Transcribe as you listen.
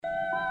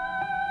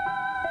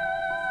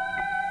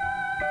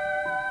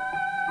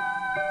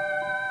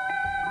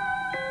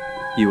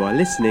You are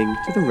listening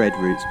to the Red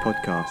Roots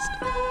podcast.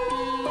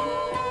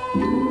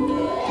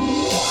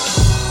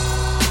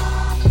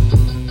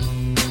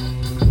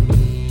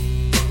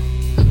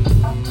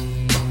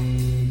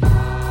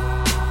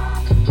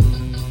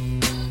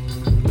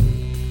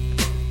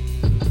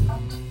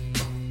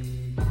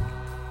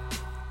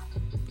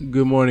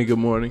 Good morning. Good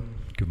morning.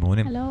 Good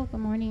morning. Hello, good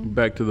morning.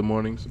 Back to the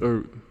mornings.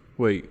 Or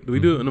wait, did we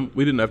do it?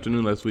 We did an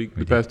afternoon last week.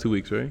 The past 2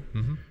 weeks, right?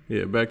 Mm-hmm.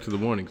 Yeah, back to the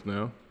mornings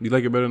now. Do you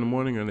like it better in the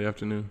morning or in the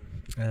afternoon?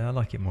 I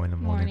like it more in the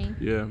morning.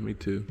 Yeah, me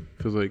too.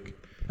 Cause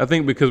I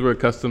think because we're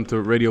accustomed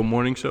to radio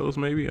morning shows,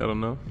 maybe. I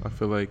don't know. I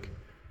feel like,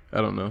 I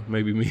don't know.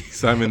 Maybe me,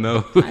 Simon,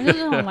 no. I just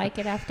don't like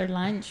it after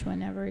lunch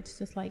whenever it's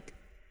just like,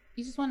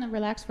 you just want to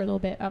relax for a little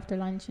bit after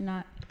lunch and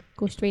not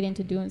go straight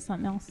into doing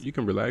something else. You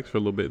can relax for a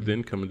little bit,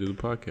 then come and do the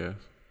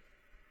podcast.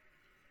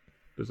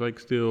 There's like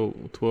still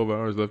 12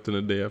 hours left in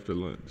the day after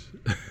lunch.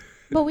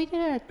 But we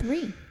did it at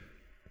 3.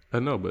 I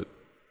know, but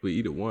we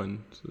eat at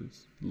 1. So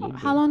it's a little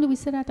How bit. long do we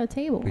sit at the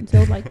table?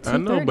 Until like 2:30? I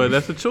know, but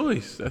that's a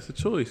choice. Got to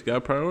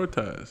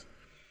prioritize.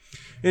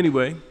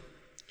 Anyway,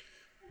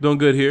 doing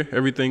good here.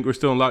 Everything, we're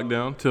still in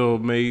lockdown till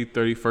May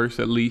 31st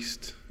at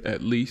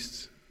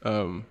least.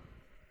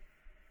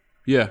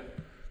 Yeah.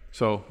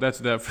 So that's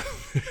that.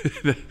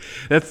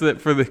 That's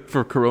it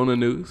for Corona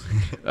news.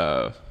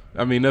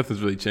 I mean,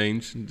 nothing's really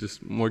changed.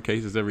 Just more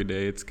cases every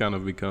day. It's kind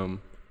of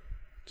become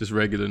just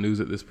regular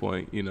news at this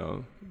point. You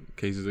know,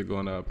 cases are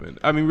going up, and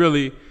I mean,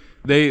 really,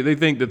 they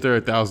think that there are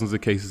thousands of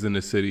cases in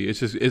this city. It's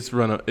just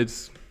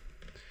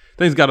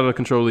things got out of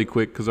control really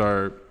quick because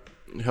our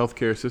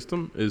healthcare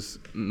system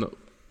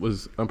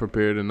was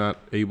unprepared and not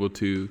able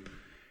to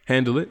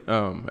handle it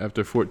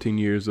after 14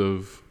 years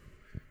of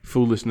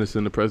foolishness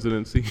in the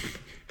presidency.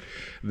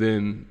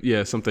 Then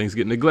some things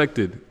get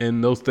neglected,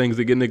 and those things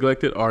that get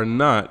neglected are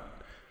not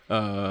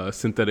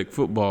synthetic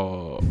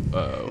football.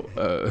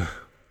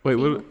 Wait,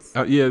 what?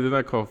 They're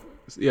not called.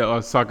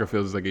 Soccer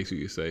fields, I guess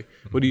you could say.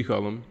 What do you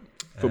call them?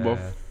 Football.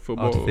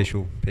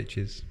 Artificial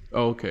pitches.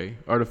 Oh, okay.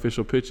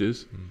 Artificial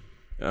pitches,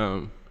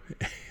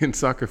 in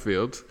soccer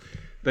fields.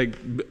 Like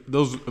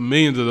those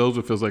millions of those,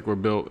 it feels like were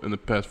built in the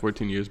past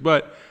 14 years,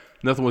 but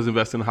nothing was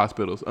invested in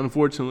hospitals.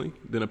 Unfortunately,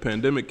 then a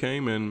pandemic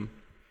came and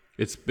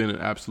it's been an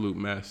absolute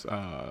mess.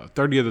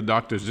 30 of the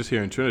doctors just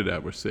here in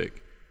Trinidad were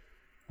sick,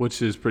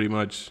 which is pretty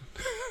much,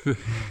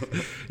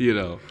 you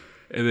know.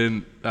 And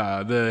then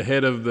the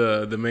head of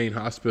the main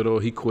hospital,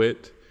 he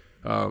quit.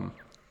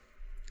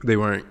 They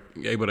weren't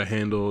able to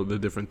handle the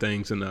different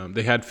things. And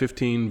they had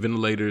 15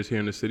 ventilators here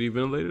in the city.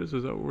 Ventilators,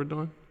 is that what we're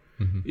doing?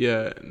 Mm-hmm.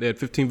 Yeah, they had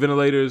 15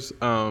 ventilators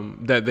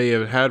that they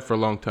have had for a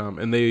long time.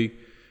 And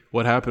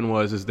what happened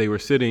was they were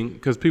sitting,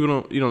 because you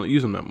don't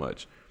use them that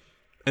much.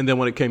 And then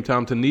when it came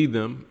time to need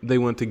them, they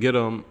went to get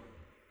them.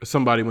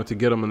 Somebody went to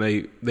get them,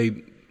 and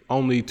they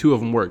only 2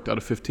 of them worked out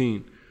of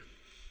 15.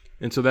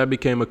 And so that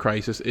became a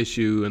crisis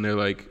issue. And they're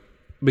like,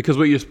 because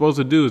what you're supposed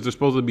to do is they're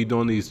supposed to be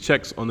doing these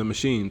checks on the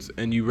machines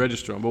and you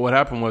register them. But what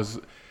happened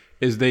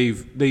is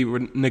they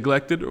were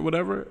neglected or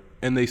whatever,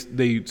 and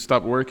they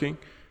stopped working,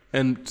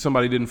 and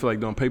somebody didn't feel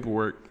like doing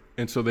paperwork.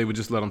 And so they would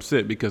just let them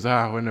sit because,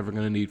 we're never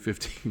going to need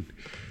 15.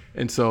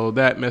 And so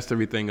that messed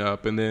everything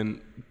up. And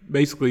then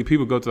basically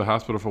people go to the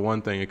hospital for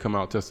one thing and come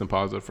out testing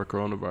positive for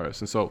coronavirus.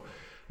 And so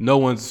no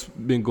one's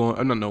been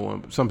going, not no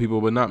one, some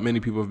people, but not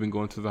many people have been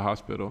going to the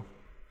hospital.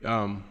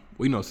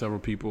 We know several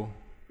people.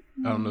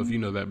 I don't know if you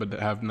know that, but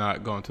have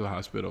not gone to the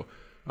hospital.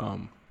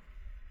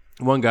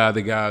 One guy,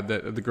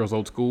 the girl's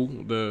old school,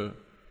 the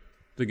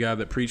guy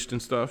that preached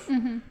and stuff.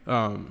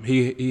 Mm-hmm.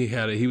 He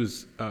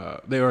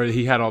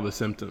had all the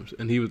symptoms,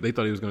 and they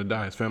thought he was going to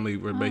die. His family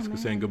were basically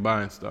saying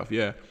goodbye and stuff.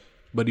 Yeah,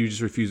 but he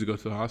just refused to go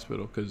to the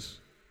hospital because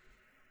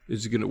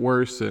it's getting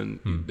worse, and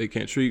they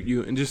can't treat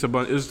you, and just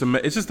it's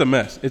just a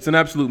mess. It's an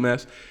absolute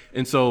mess,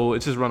 and so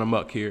it's just run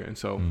amok here, and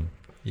so.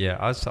 Yeah,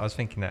 I was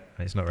thinking that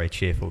it's not a very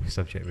cheerful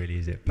subject, really,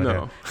 is it? But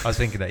no. I was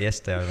thinking that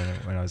yesterday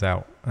when I was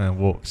out and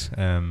walked,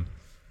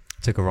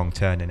 took a wrong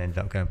turn and ended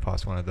up going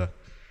past one of the,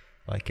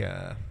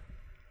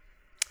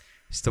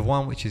 it's the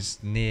one which is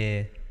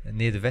near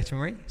the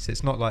veterinary. So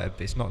it's not like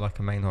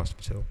a main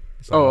hospital.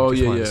 It's like one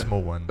of the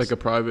small ones, like a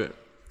private.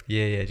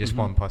 Yeah, just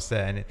one past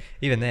there, and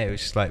even there it was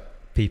just like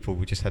people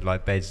who just had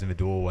like beds in the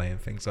doorway and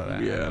things like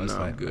that. Yeah, and I was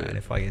like, good. Man,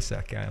 if I get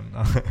sick,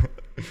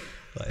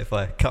 like if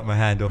I cut my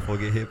hand off or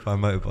get hit by a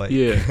motorbike,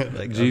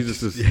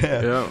 Jesus is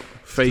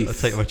faith. I'll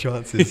take my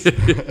chances.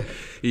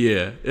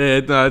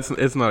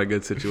 It's not a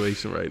good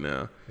situation right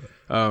now.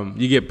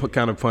 You get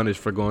kind of punished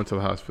for going to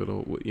the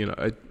hospital. You know,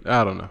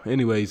 I don't know.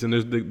 Anyways, and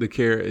there's the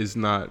care is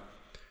not.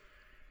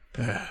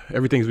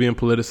 Everything's being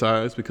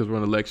politicized because we're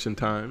in election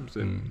times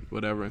and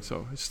whatever, and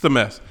so it's just a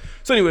mess.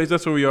 So, anyways,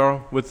 that's where we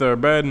are with our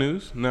bad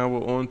news. Now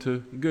we're on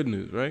to good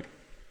news, right?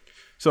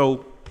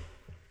 So,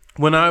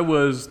 when I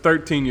was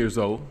 13 years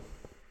old.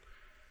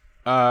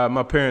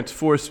 My parents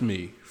forced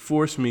me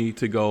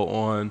to go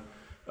on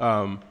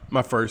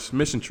my first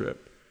mission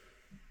trip,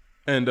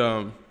 and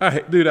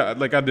I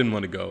didn't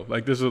want to go.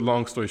 Like, this is a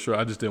long story short.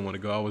 I just didn't want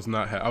to go. I was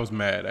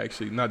mad,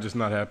 actually. Not just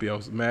not happy. I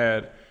was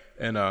mad,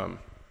 and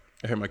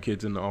I heard my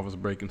kids in the office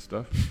breaking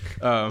stuff.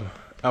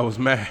 I was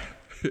mad.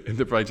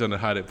 They're probably trying to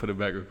hide it, put it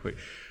back real quick.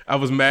 I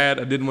was mad.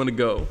 I didn't want to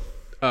go.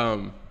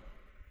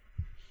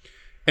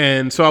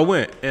 And so I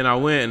went, and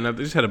I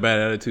just had a bad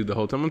attitude the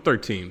whole time. I'm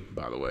 13,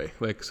 by the way.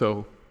 Like,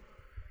 so,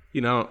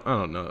 you know, I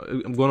don't know.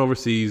 I'm going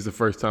overseas the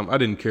first time. I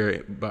didn't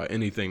care about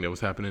anything that was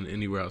happening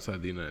anywhere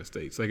outside the United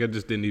States. Like, I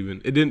just didn't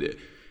even,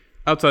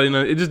 outside the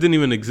United, it just didn't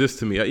even exist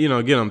to me. You know,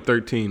 again, I'm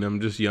 13.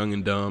 I'm just young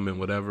and dumb and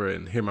whatever.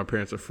 And here my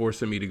parents are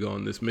forcing me to go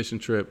on this mission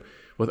trip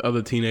with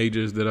other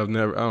teenagers that I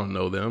don't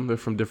know them. They're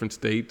from different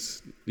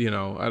states. You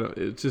know,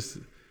 it's just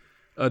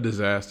a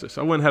disaster.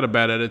 So I went and had a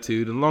bad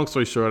attitude. And long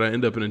story short, I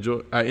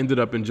ended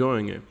up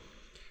enjoying it.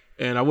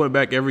 And I went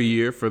back every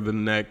year for the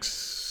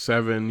next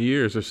 7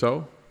 years or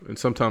so, and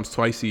sometimes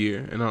twice a year.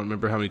 And I don't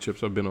remember how many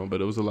trips I've been on,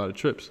 but it was a lot of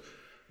trips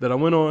that I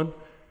went on.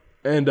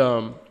 And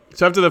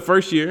so after the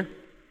first year,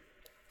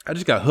 I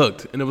just got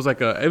hooked. And it was it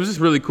was just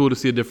really cool to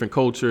see a different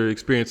culture,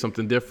 experience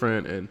something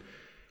different, and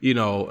you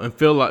know, and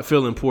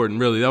feel important.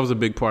 Really, that was a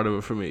big part of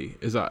it for me.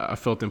 Is I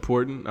felt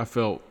important. I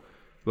felt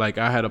like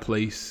I had a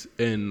place,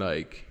 and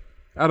like,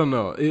 I don't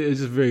know, it's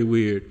just very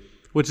weird,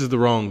 which is the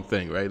wrong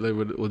thing, right? Like,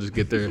 we'll just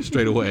get there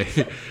straight away,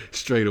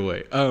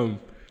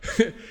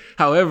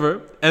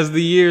 However, as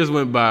the years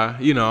went by,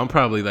 you know, I'm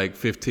probably like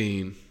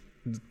 15,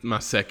 my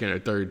second or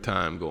third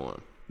time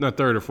going, not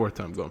third or fourth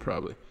time going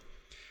probably.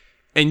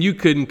 And you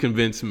couldn't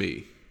convince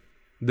me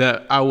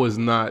that I was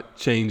not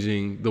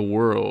changing the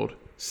world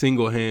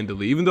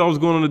single-handedly. Even though I was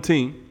going on a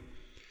team,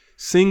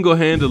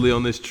 single-handedly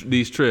on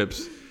these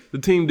trips, the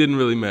team didn't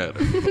really matter.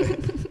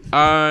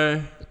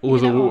 I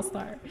was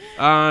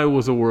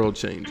a world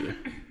changer.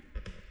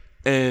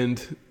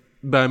 And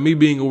by me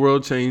being a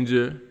world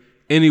changer,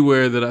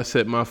 anywhere that I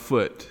set my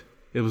foot,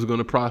 it was going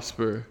to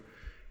prosper.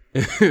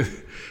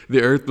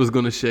 The earth was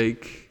going to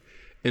shake,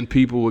 and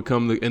people would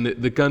come. And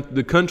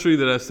the country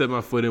that I set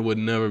my foot in would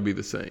never be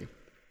the same.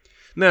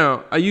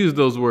 Now, I use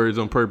those words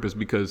on purpose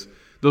because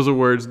those are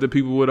words that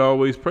people would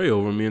always pray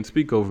over me and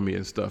speak over me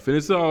and stuff. And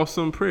it's an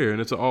awesome prayer,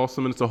 and it's a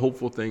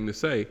hopeful thing to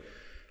say.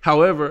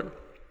 However,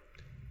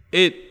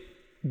 it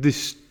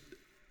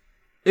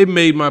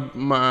made my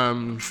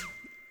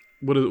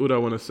what I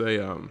want to say?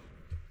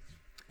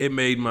 It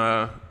made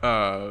my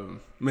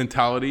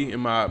mentality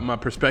and my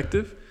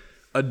perspective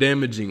a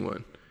damaging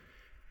one.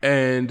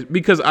 And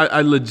because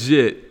I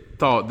legit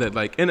thought that,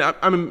 like, and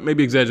I'm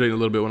maybe exaggerating a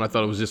little bit when I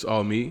thought it was just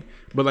all me,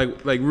 but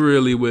like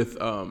really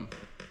with our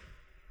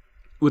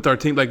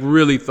team, like,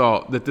 really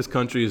thought that this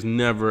country is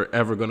never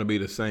ever going to be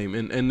the same,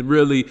 and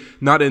really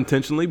not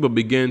intentionally, but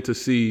began to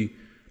see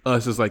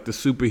us as like the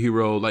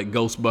superhero, like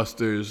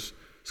Ghostbusters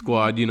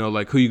squad, you know,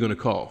 like, who you going to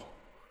call?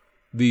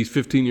 These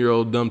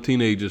 15-year-old dumb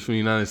teenagers from the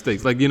United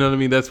States. Like, you know what I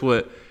mean? That's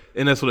what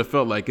it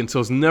felt like. And so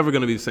it's never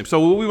going to be the same.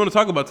 So what we want to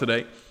talk about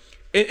today,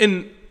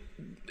 and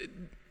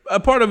a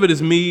part of it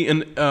is me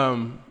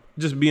and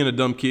just being a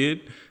dumb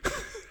kid.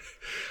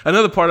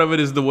 Another part of it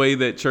is the way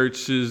that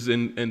churches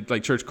and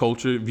like church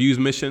culture views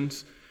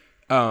missions.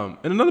 And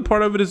another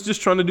part of it is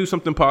just trying to do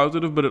something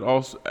positive, but it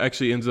also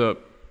actually ends up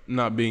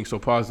not being so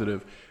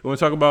positive. We want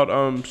to talk about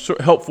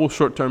helpful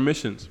short-term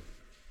missions.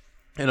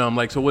 And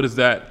like, so what does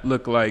that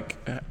look like?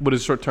 What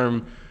does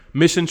short-term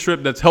mission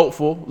trip that's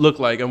helpful look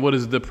like? And what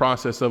is the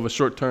process of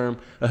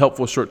a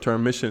helpful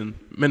short-term missions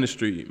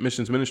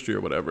ministry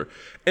or whatever?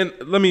 And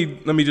let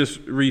me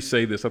just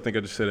re-say this. I think I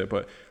just said it,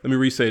 but let me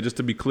re-say it just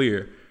to be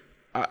clear.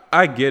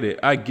 I get it.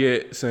 I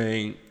get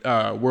saying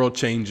world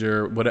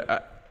changer,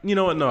 but you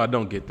know what? No, I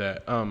don't get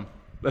that.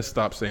 Let's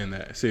stop saying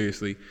that,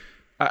 seriously.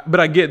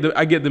 But I get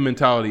the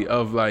mentality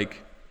of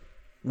like,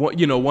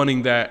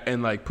 wanting that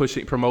and like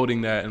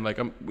promoting that, and like,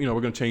 we're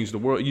going to change the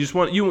world. You just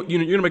want you're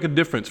going to make a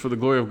difference for the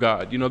glory of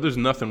God. You know, there's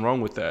nothing wrong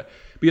with that.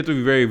 But you have to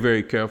be very,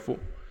 very careful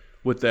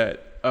with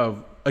that.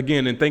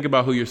 Again, and think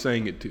about who you're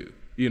saying it to.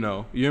 You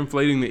know, you're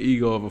inflating the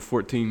ego of a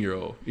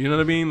 14-year-old. You know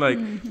what I mean? Like,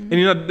 and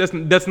you know,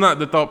 that's not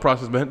the thought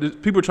process.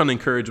 But people are trying to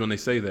encourage when they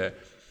say that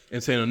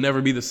and saying it'll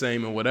never be the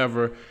same or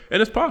whatever.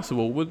 And it's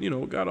possible. With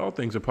God, all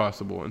things are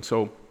possible. And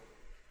so,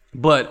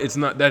 but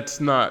that's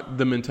not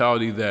the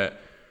mentality that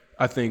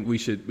I think we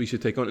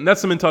should take on. And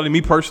that's the mentality,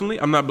 me personally.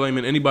 I'm not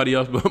blaming anybody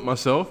else but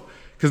myself,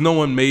 because no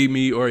one made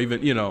me, or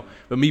even,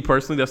 but me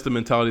personally, that's the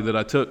mentality that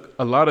I took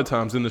a lot of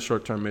times in the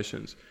short-term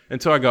missions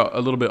until I got a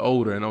little bit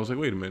older, and I was like,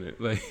 wait a minute,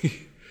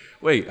 like,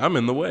 wait, I'm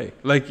in the way.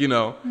 Like, and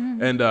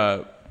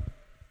I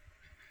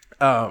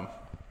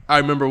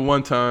remember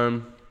one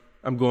time,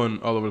 I'm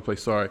going all over the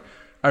place, sorry.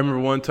 I remember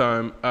one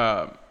time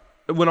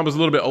when I was a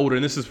little bit older,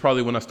 and this is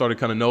probably when I started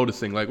kind of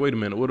noticing, like, wait a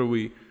minute, what are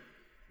we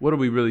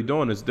really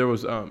doing? It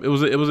was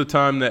a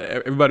time that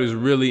everybody was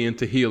really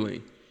into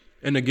healing.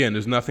 And again,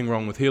 there's nothing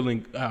wrong with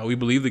healing. We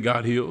believe that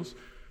God heals,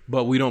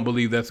 but we don't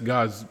believe that's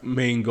God's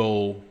main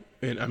goal.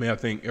 And I mean, I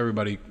think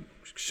everybody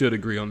should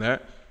agree on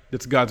that.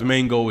 That's God's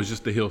main goal is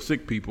just to heal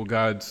sick people.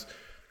 God's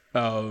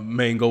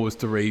main goal is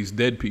to raise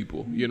dead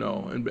people,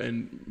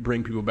 and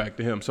bring people back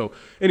to Him. So,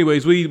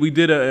 anyways, we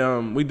did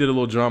a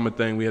little drama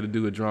thing. We had to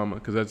do a drama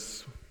because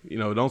that's,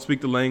 don't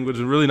speak the language.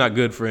 It's really not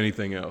good for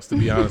anything else, to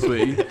be honest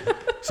with you.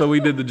 So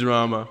we did the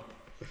drama,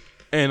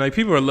 And like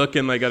people are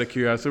looking like out of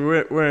curiosity.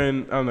 We're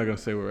in. I'm not gonna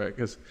say where we're at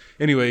because,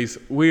 anyways,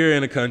 we're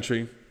in a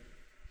country,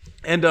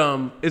 and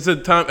it's a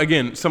time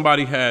again.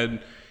 Somebody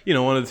had,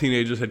 one of the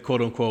teenagers had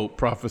quote unquote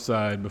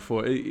prophesied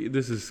before.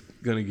 This is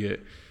gonna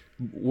get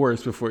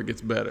worse before it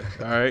gets better.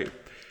 All right,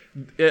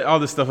 all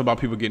this stuff about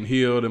people getting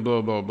healed and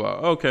blah blah blah.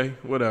 Okay,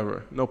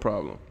 whatever, no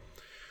problem.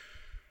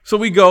 So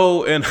we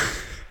go and.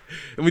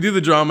 And we do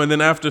the drama, and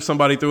then after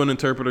somebody through an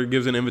interpreter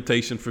gives an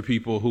invitation for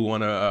people who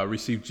want to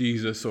receive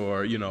Jesus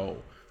or,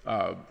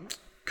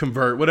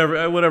 convert,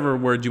 whatever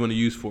word you want to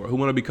use for it, who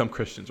want to become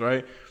Christians,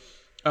 right?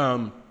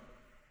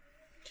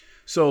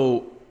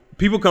 So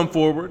people come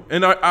forward,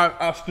 and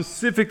I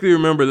specifically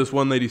remember this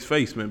one lady's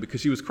face, man, because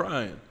she was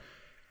crying.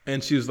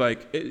 And she was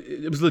like,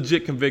 it was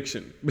legit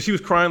conviction. But she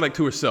was crying like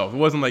to herself. It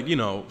wasn't like,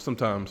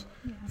 sometimes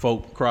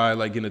folk cry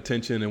like in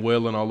attention and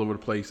wailing all over the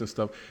place and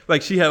stuff.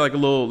 Like she had like a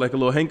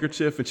little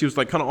handkerchief, and she was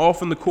like kind of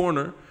off in the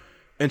corner,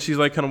 and she's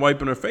like kind of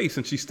wiping her face,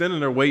 and she's standing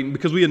there waiting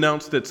because we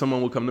announced that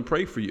someone would come to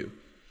pray for you.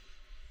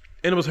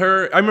 And it was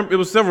her. I remember it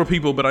was several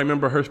people, but I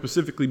remember her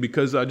specifically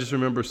because I just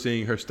remember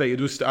seeing her state.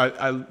 It was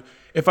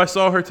if I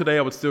saw her today,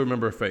 I would still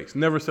remember her face.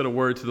 Never said a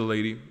word to the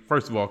lady.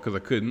 First of all, because I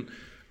couldn't.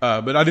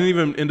 But I didn't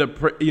even end up,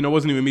 it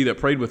wasn't even me that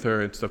prayed with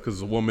her and stuff because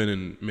it's a woman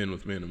and men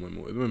with men and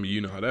women with women.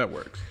 You know how that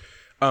works.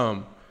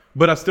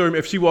 But I still remember,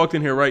 if she walked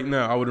in here right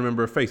now, I would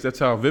remember her face. That's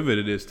how vivid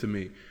it is to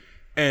me.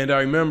 And I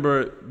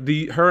remember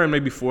her and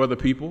maybe 4 other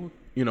people,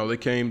 they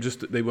came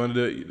they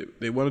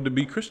wanted to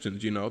be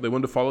Christians, they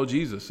wanted to follow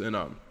Jesus. And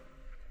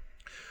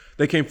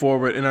they came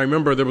forward. And I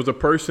remember there was a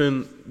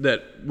person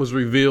that was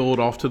revealed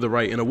off to the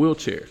right in a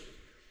wheelchair.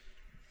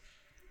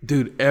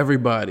 Dude,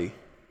 everybody,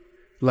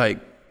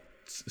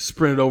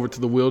 sprinted over to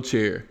the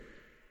wheelchair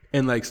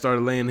and started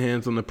laying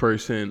hands on the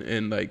person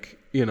and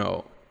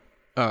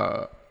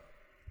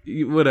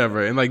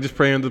whatever and just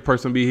praying the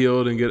person be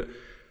healed and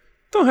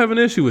don't have an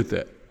issue with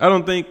that. I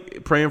don't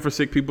think praying for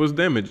sick people is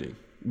damaging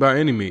by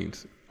any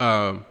means.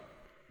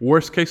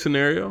 Worst case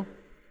scenario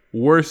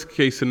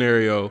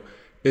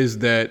is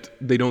that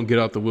they don't get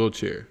out the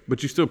wheelchair,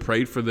 but you still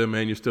prayed for them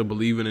and you're still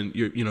believing and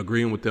you're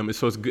agreeing with them.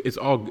 So it's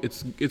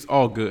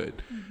all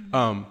good.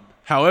 Mm-hmm.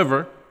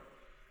 However,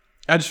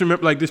 I just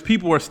remember these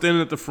people are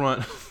standing at the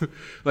front,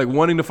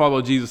 wanting to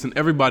follow Jesus, and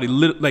everybody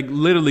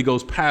literally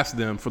goes past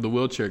them for the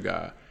wheelchair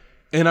guy.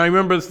 And I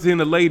remember seeing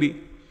the lady,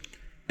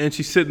 and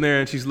she's sitting there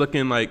and she's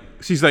looking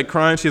she's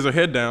crying. She has her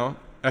head down.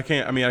 I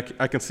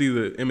can see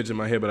the image in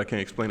my head, but I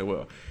can't explain it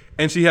well.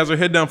 And she has her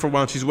head down for a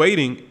while, and she's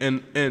waiting,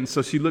 and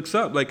so she looks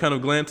up, kind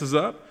of glances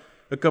up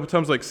a couple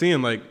times,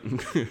 seeing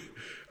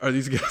are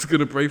these guys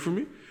gonna pray for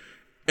me?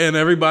 And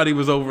everybody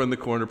was over in the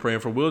corner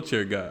praying for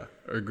wheelchair guy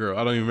or girl.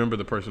 I don't even remember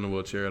the person in the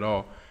wheelchair at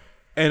all.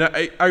 And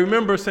I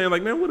remember saying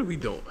man, what are we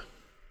doing?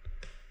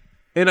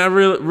 And I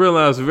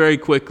realized very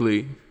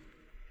quickly,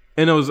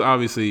 and it was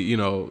obviously,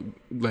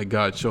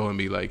 God showing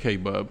me hey,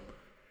 bub,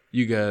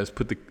 you guys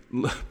put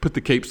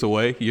the capes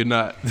away. You're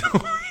not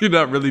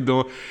really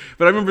doing.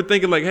 But I remember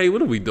thinking hey,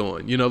 what are we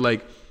doing?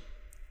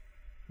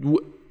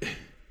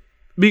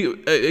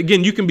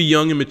 Again, you can be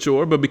young and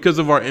mature, but because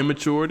of our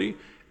immaturity,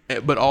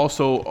 but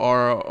also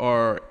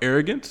our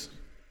arrogance,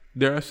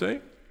 dare I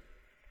say,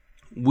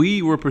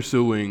 we were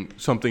pursuing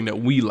something that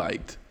we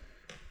liked.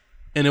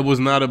 And it was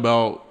not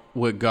about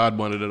what God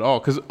wanted at all.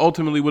 Because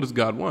ultimately, what does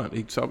God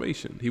want?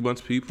 Salvation. He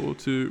wants people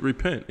to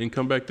repent and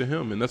come back to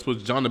him. And that's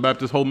what John the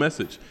Baptist's whole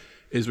message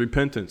is,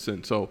 repentance.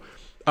 And so,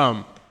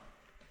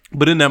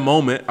 but in that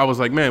moment, I was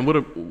man,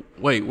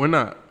 we're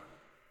not.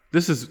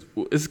 This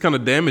is kind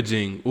of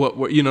damaging. What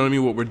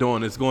we're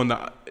doing is going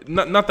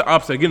not the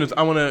opposite. Again,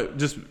 I want to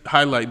just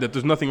highlight that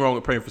there's nothing wrong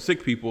with praying for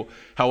sick people.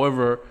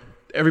 However,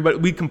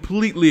 we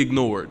completely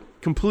ignored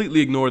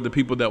the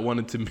people that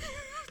wanted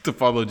to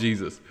follow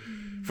Jesus.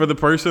 For the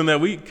person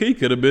that he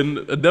could have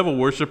been a devil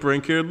worshiper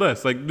and cared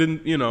less.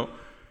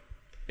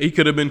 He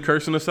could have been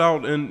cursing us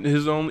out in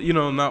his own,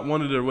 not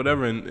wanted it or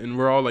whatever. And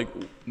we're all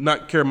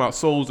not caring about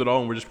souls at all.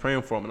 And we're just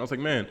praying for them. And I was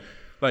man,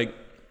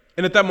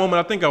 and at that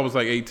moment, I think I was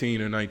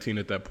 18 or 19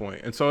 at that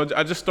point. And so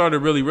I just started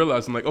really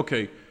realizing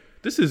okay,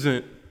 this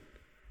isn't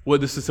what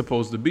this is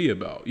supposed to be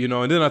about,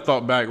 And then I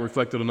thought back,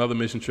 reflected on other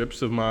mission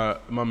trips of my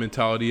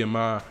mentality and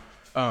my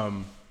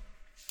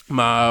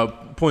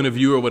point of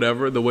view or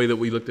whatever, the way that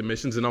we looked at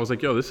missions. And I was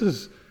yo, this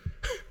is,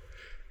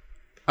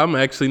 I'm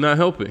actually not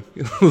helping.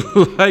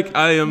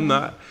 I am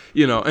not,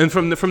 and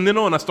from then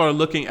on, I started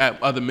looking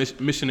at other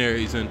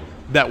missionaries and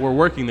that were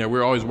working there.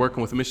 We're always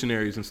working with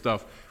missionaries and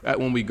stuff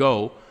when we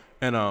go.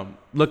 And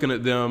looking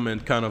at them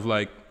and kind of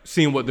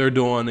seeing what they're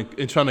doing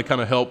and trying to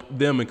kind of help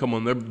them and come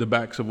on the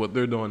backs of what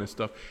they're doing and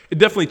stuff. It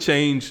definitely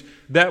changed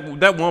that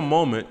one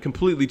moment.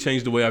 Completely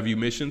changed the way I view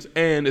missions,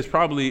 and it's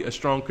probably a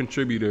strong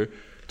contributor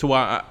to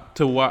why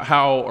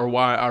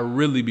I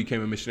really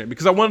became a missionary.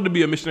 Because I wanted to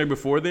be a missionary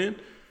before then,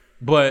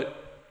 but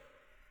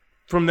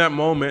from that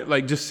moment,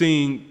 just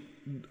seeing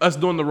us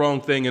doing the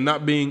wrong thing and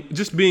not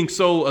being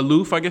so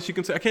aloof, I guess you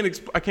can say. I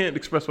can't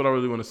express what I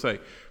really want to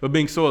say, but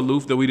being so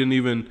aloof that we didn't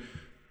even.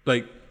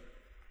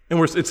 And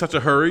we're in such a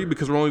hurry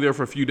because we're only there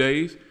for a few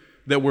days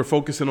that we're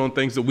focusing on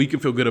things that we can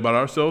feel good about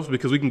ourselves,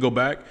 because we can go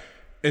back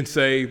and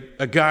say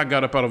a guy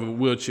got up out of a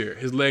wheelchair.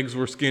 His legs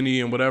were skinny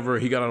and whatever.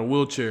 He got out of a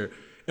wheelchair.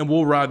 And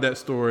we'll ride that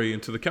story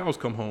until the cows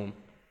come home.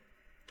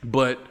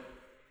 But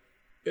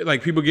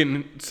like people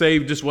getting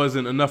saved just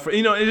wasn't enough.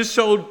 It just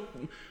showed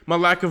my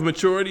lack of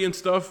maturity and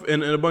stuff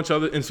and a bunch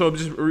of other. And so it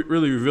just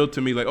really revealed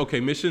to me like, okay,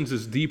 missions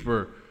is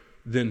deeper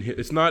than,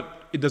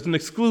 it doesn't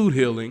exclude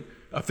healing,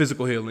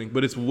 physical healing,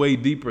 but it's way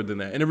deeper than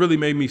that. And it really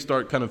made me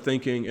start kind of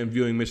thinking and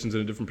viewing missions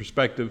in a different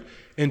perspective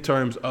in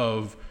terms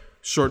of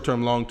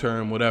short-term,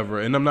 long-term,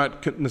 whatever. And I'm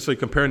not necessarily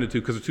comparing the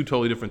two because they're two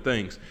totally different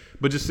things,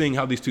 but just seeing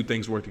how these two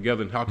things work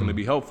together and how can they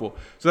be helpful.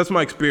 So that's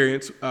my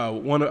experience. I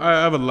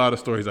have a lot of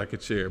stories I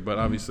could share, but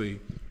obviously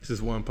this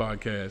is one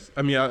podcast.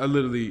 I mean,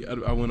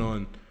 I went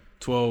on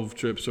 12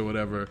 trips or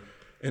whatever,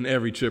 and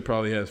every trip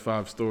probably has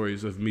 5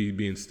 stories of me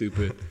being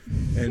stupid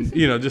and,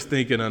 just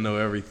thinking I know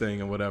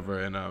everything and whatever.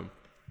 And,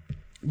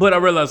 but I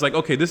realized like,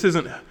 okay, this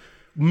isn't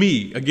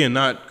me, again,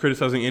 not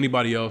criticizing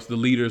anybody else, the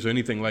leaders or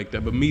anything like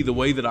that, but me, the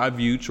way that I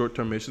viewed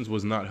short-term missions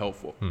was not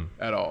helpful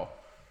at all.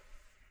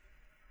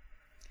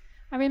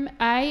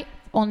 I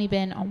only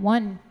been on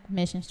one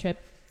missions trip,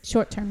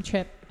 short-term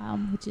trip,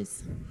 which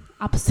is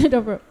opposite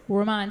of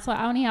Roman. So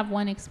I only have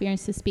one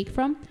experience to speak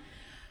from.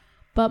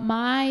 But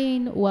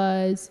mine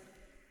was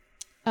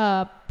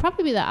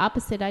probably the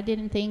opposite. I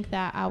didn't think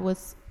that I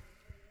was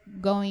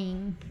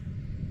going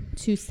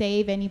to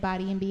save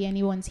anybody and be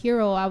anyone's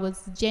hero. I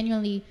was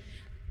genuinely...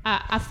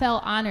 I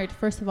felt honored,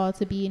 first of all,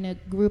 to be in a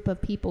group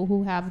of people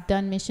who have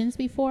done missions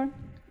before.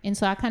 And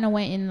so I kind of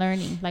went in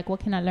learning, like,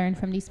 what can I learn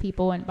from these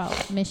people and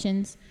about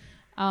missions?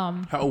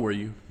 How old were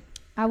you?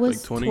 I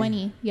was like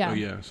 20, yeah. Oh,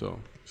 yeah, so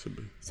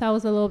I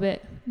was a little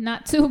bit,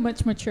 not too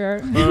much mature,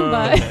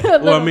 but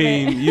well, I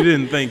mean, you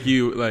didn't think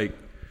you, like,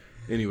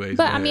 anyways.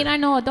 But, I mean, I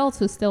know adults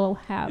who still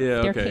have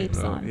their capes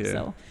on,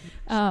 yeah.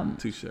 so.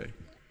 Touche.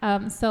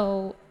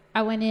 So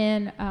I went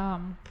in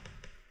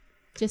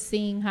just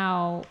seeing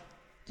how...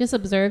 Just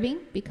observing,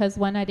 because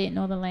one, I didn't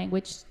know the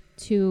language.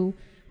 2,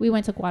 we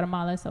went to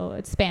Guatemala, so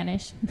it's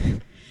Spanish.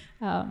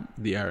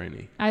 The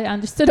irony. I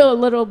understood a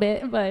little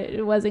bit, but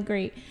it wasn't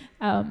great.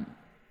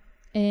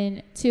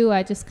 And 2,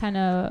 I just kind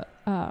of,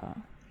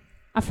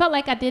 I felt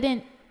like I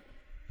didn't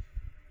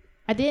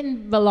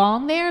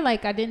belong there.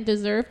 Like I didn't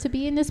deserve to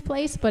be in this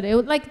place, but it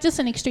was like just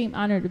an extreme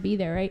honor to be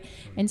there, right?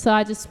 And so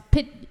I just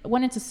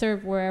wanted to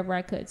serve wherever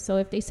I could. So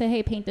if they said,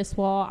 hey, paint this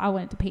wall, I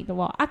wanted to paint the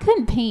wall. I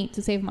couldn't paint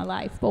to save my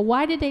life, but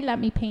why did they let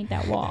me paint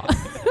that wall?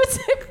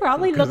 It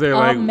probably looked all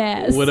like,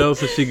 mess. What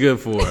else is she good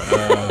for?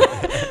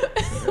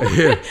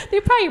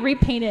 They probably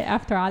repainted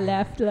after I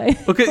left.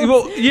 Like. Okay,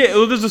 well,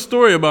 there's a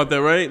story about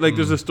that, right? Like,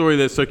 there's a story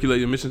that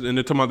circulated in missions, and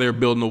they're talking about they were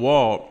building a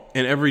wall,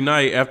 and every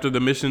night after the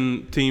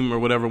mission team or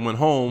whatever went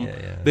home,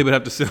 they would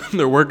have to send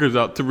their workers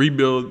out to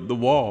rebuild the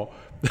wall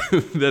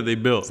that they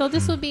built. So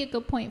this would be a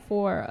good point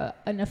for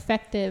an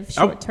effective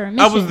short-term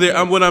mission. I was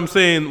there. When I'm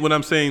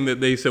saying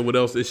that they said, what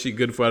else is she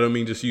good for? I don't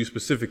mean just you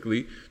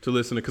specifically to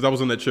listen to, because I was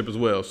on that trip as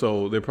well.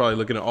 So they're probably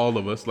looking at all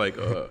of us like,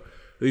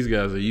 these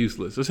guys are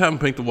useless. Let's have them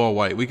paint the wall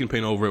white. We can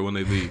paint over it when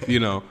they leave,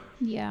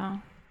 Yeah.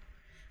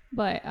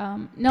 But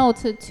no,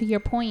 to your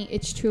point,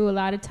 it's true a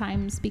lot of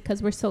times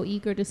because we're so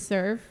eager to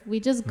serve. We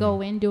just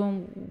go in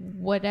doing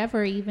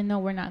whatever, even though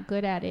we're not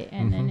good at it.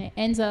 And then it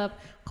ends up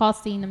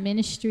costing the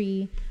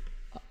ministry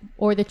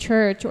or the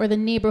church or the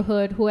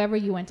neighborhood, whoever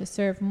you went to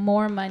serve,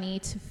 more money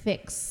to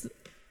fix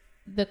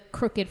the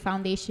crooked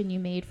foundation you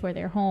made for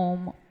their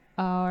home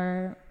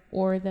or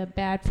the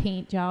bad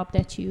paint job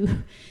that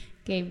you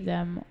gave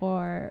them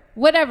or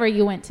whatever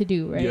you went to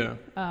do, right?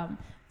 Yeah.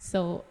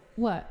 So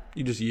what?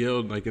 You just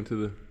yelled like into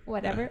the...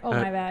 Whatever.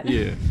 My bad.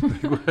 Yeah.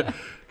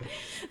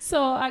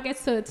 So I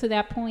guess to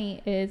that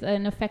point is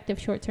an effective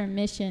short-term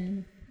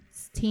mission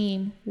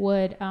team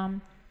would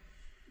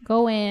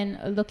go in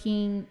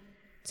looking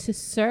to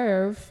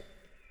serve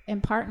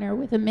and partner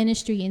with a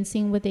ministry and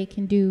seeing what they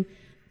can do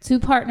to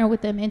partner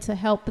with them and to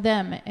help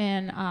them.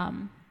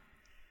 And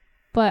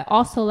but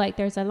also, like,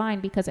 there's a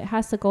line because it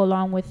has to go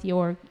along with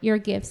your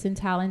gifts and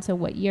talents and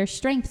what your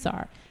strengths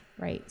are,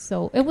 right?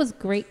 So it was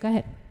great. Go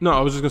ahead. No,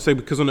 I was just gonna say,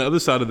 because on the other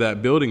side of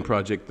that building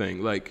project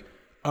thing, like,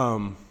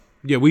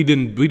 we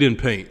didn't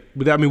paint.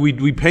 But I mean,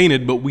 we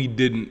painted, but we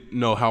didn't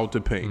know how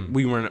to paint.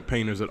 We weren't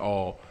painters at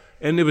all,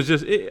 and it was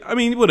just,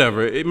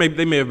 whatever. They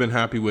may have been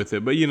happy with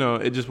it, but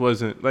it just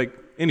wasn't like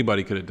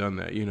anybody could have done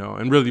that,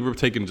 And really, we're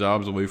taking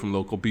jobs away from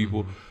local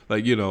people.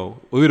 Like, we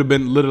would have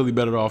been literally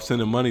better off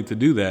sending money to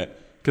do that,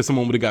 because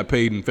someone would have got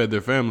paid and fed their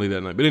family that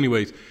night. But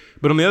anyways,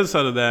 on the other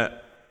side of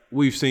that,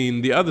 we've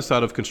seen the other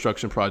side of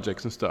construction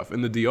projects and stuff.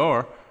 In the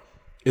DR,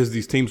 is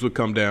these teams would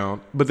come down,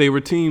 but they were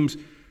teams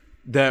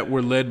that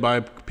were led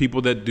by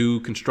people that do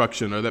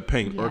construction or that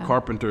paint or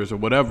carpenters or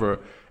whatever.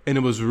 And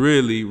it was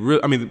really,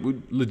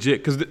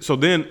 legit.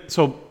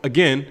 So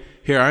again,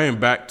 here I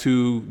am back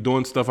to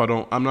doing stuff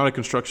I'm not a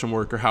construction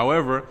worker.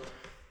 However,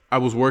 I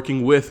was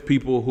working with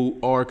people who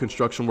are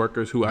construction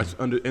workers who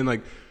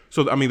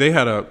they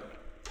had a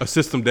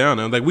system down,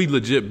 and like we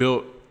legit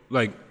built,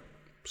 like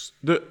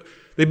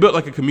they they built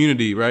like a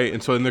community, right?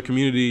 And so in their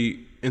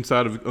community,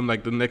 inside of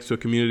like the next to a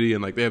community,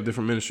 and like they have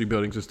different ministry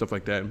buildings and stuff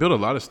like that, and built a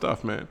lot of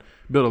stuff, man.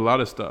 Built a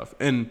lot of stuff,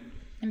 and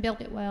built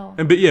it well.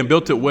 And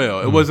built it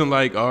well. It wasn't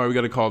like, oh, we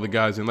got to call the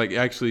guys in. Like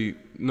actually,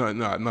 not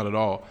at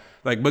all.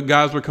 Like, but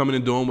guys were coming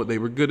and doing what they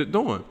were good at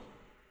doing,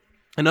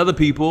 and other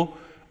people,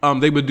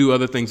 they would do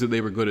other things that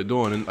they were good at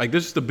doing. And like,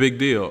 this is a big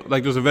deal.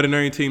 Like, there's a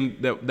veterinarian team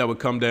that would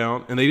come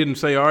down, and they didn't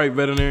say, all right,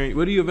 veterinarian,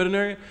 what are you, a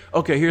veterinarian?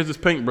 Okay, here's this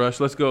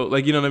paintbrush. Let's go.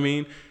 Like, you know what I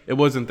mean? It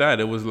wasn't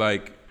that. It was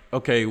like,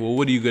 okay, well,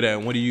 what are you good at?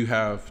 And what do you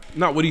have?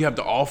 Not what do you have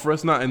to offer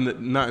us? Not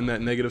in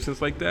that negative sense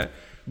like that.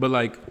 But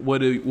like,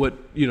 what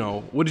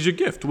is your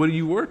gift? What do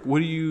you work?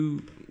 What are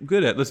you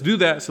good at? Let's do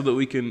that so that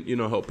we can,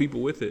 help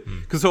people with it.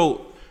 Because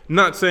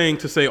not saying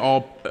to say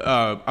all,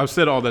 I've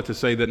said all that to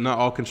say that not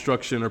all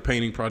construction or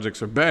painting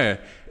projects are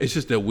bad. It's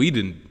just that we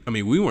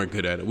weren't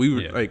good at it. We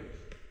were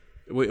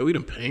we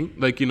didn't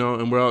paint,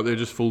 and we're out there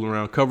just fooling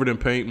around, covered in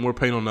paint, more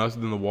paint on us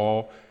than the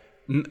wall.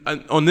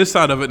 On this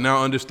side of it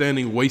now,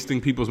 understanding wasting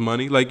people's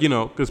money,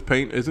 because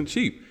paint isn't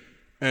cheap.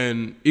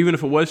 And even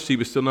if it was cheap,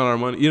 it's still not our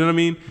money. You know what I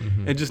mean?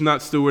 Mm-hmm. And just not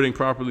stewarding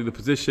properly the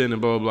position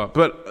and blah, blah,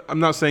 blah. But I'm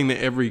not saying that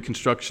every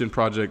construction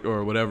project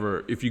or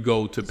whatever, if you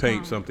go to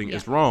paint something,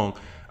 is wrong.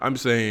 I'm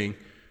saying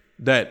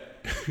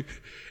that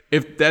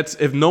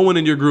if no one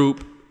in your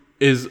group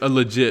is a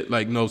legit,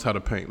 knows how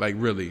to paint,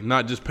 really,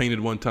 not just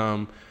painted one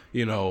time,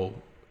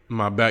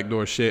 my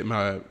backdoor shed,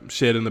 my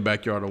shed in the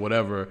backyard or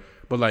whatever.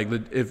 But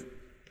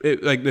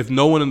if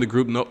no one in the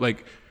group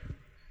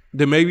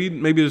then maybe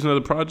there's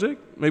another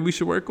project maybe we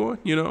should work on,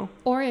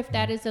 Or if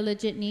that is a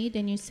legit need,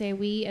 then you say,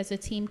 we as a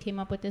team came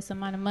up with this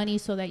amount of money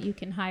so that you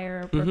can hire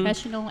a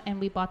professional,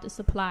 and we bought the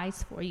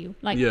supplies for you.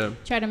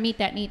 Try to meet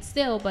that need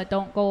still, but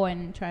don't go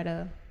and try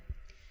to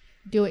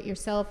do it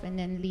yourself and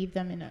then leave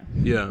them in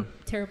a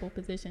terrible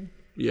position.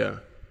 Yeah.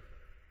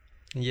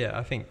 Yeah,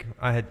 I think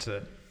I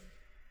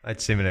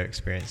had similar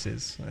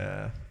experiences.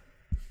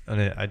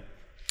 I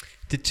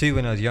did two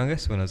when I was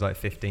youngest, when I was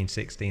 15,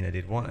 16. I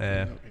did one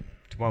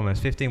when I was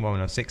 15, one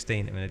when I was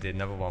 16, and then I did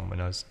another one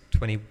when I was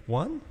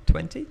 21.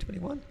 So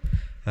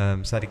I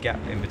had a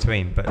gap in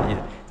between. But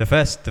the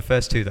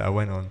first two that I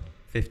went on,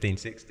 15,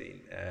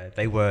 16,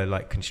 they were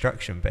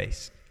construction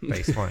based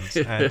ones.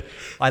 And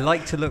I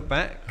like to look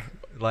back,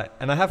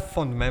 and I have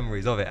fond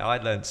memories of it. I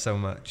learned so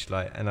much,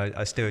 and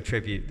I still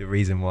attribute the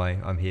reason why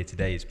I'm here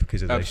today is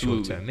because of those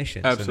short-term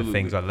missions and the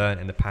things I learned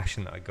and the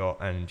passion that I got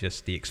and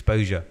just the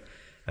exposure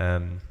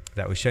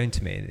that was shown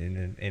to me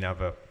in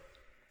other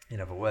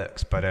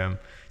works. But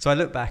so I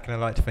look back and I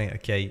like to think,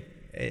 okay,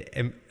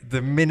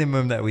 the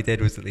minimum that we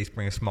did was at least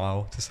bring a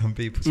smile to some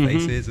people's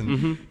faces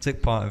and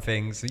took part in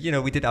things.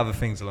 We did other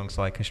things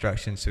alongside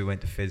construction, so we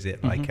went to visit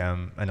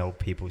an old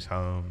people's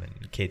home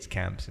and kids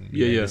camps and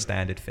the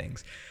standard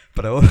things.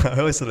 But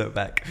I also look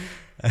back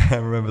and I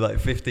remember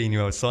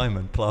 15-year-old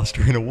Simon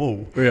plastering a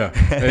wall.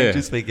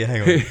 Just thinking,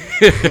 hang on.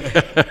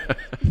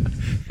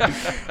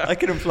 I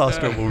couldn't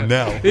plaster a wall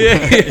now.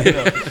 There's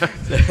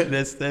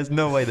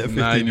no way that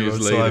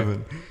 15-year-old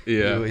Simon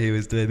knew what he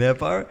was doing there.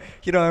 But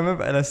I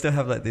remember, and I still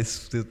have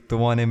the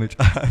one image.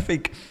 I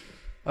think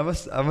I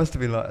must have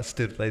been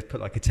they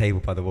put a table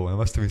by the wall, and I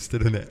must have been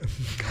stood on it.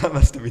 I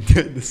must have been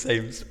doing the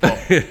same spot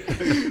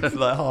for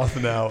half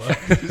an hour,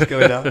 just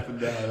going up and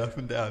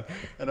down.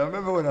 And I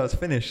remember when I was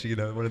finished,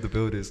 one of the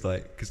builders,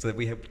 because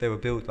they were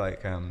built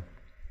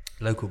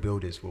local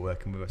builders were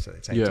working with us at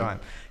the same time,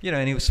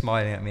 and he was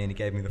smiling at me and he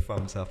gave me the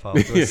thumbs up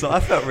afterwards. So I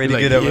felt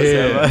really good at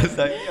myself. I was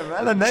like,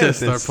 man, I nailed this.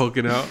 Start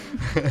poking out.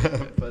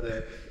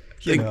 But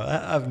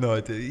I have no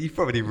idea. You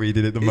probably read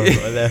it at the moment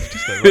I left,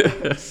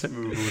 just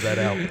smooth all that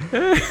out.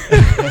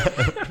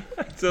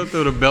 So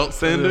through the belt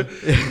sander,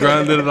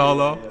 grinded it all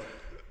off.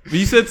 But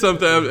you said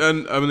something,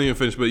 and I haven't even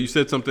finished, but you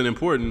said something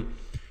important.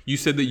 You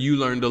said that you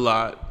learned a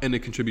lot and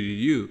it contributed to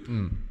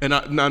you. And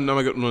I'm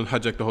not going to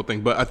hijack the whole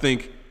thing, but I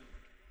think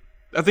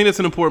that's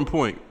an important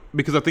point,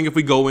 because I think if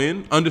we go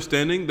in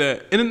understanding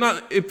that, and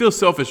it feels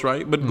selfish,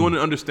 right? But going in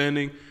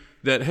understanding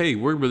that, hey,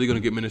 we're really going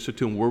to get ministered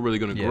to and we're really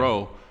going to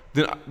grow,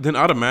 then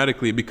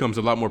automatically it becomes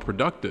a lot more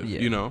productive,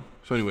 So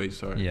anyway,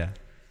 sorry. Yeah.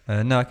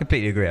 No, I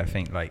completely agree. I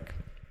think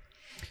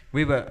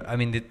we were,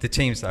 the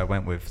teams that I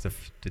went with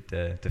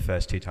the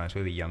first two times,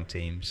 we were young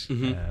teams.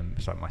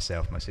 It's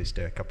myself, my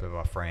sister, a couple of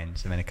our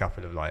friends, and then a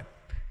couple of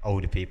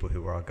older people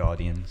who were our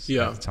guardians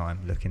at the time,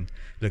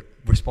 look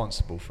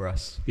responsible for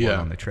us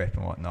on the trip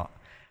and whatnot.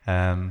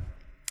 And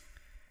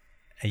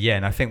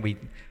I think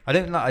I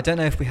don't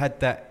know if we had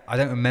that. I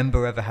don't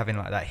remember ever having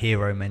that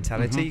hero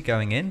mentality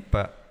going in,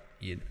 but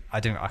I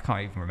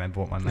can't even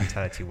remember what my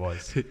mentality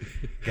was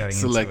going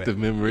selective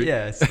into it. Memory.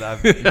 Yeah, so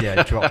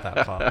dropped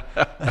that part.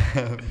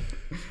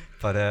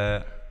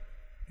 But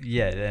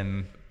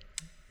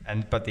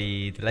but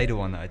the later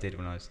one that I did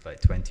when I was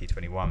 20,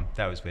 21,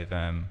 that was with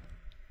a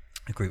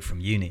group from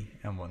uni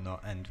and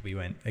whatnot, and we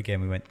went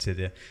to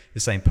the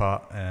same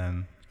part,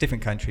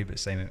 different country, but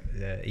same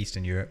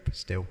Eastern Europe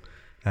still.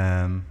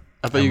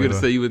 I thought you were going to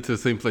say you went to the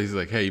same place.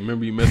 Hey,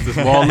 remember you messed this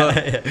wall up?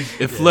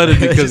 It flooded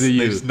because of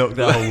you. Just knocked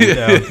that whole wall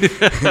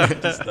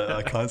down.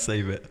 I can't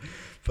save it.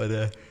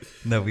 But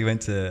no, we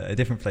went to a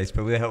different place,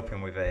 but we were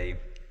helping with a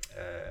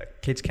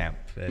kids camp.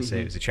 So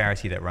it was a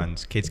charity that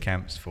runs kids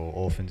camps for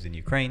orphans in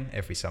Ukraine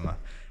every summer.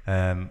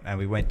 And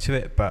we went to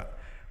it, but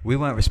we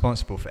weren't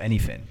responsible for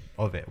anything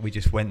of it. We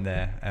just went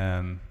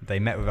there. They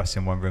met with us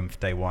in one room for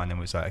day one and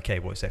was like, okay,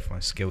 what's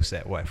everyone's skill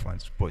set?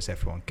 What's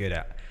everyone good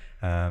at?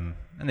 And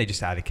they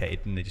just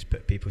allocated and they just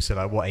put people. So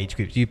like, what age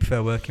group do you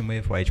prefer working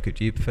with? What age group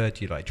do you prefer?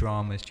 Do you like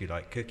dramas? Do you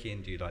like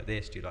cooking? Do you like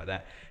this? Do you like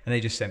that? And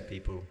they just sent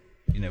people,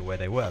 where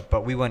they were.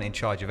 But we weren't in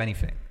charge of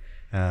anything.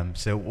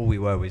 So all we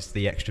were was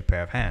the extra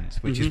pair of hands,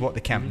 which is what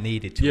the camp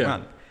needed to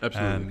run.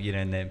 Absolutely.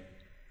 And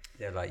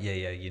they're like,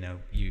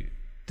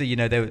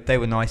 they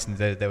were nice and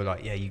they were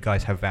like, yeah, you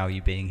guys have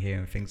value being here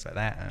and things like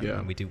that.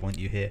 And we do want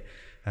you here.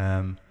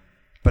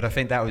 But I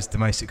think that was the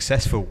most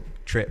successful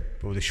trip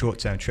or the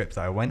short-term trip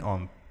that I went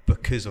on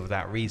because of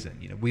that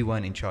reason. We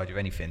weren't in charge of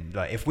anything.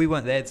 Like if we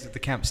weren't there, the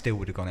camp still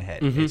would have gone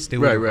ahead. It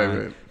still would have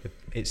run.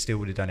 It still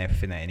would have done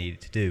everything that it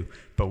needed to do.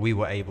 But we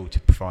were able to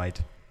provide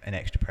an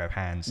extra pair of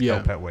hands,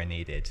 help out where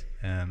needed.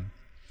 And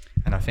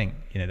I think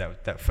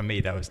that for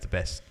me that was the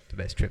best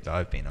trip that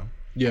I've been on.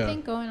 I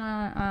think going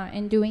on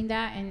and doing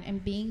that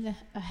and being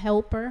a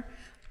helper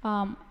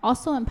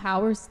also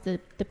empowers the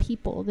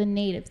people, the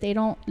natives. They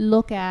don't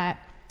look at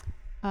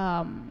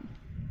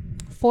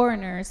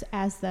foreigners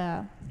as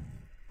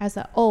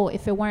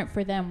if it weren't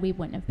for them we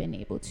wouldn't have been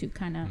able to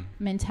kind of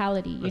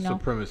mentality. A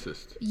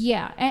supremacist.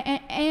 Yeah,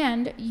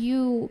 and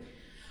you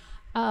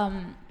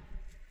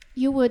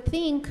would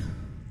think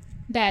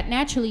that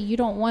naturally you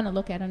don't want to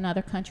look at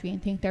another country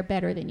and think they're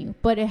better than you,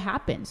 but it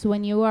happens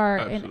when you are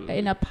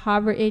in a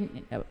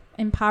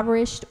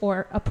impoverished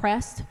or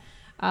oppressed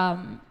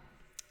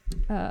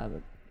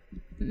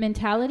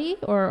mentality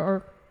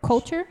or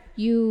culture.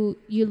 You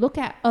look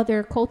at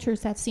other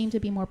cultures that seem to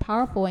be more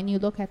powerful and you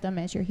look at them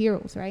as your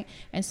heroes, right?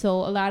 And so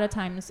a lot of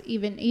times,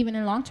 even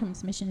in long-term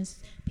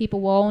missions,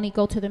 people will only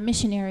go to the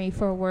missionary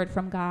for a word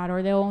from God,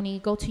 or they'll only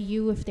go to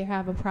you if they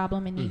have a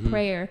problem and need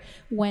prayer,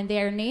 when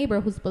their neighbor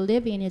who's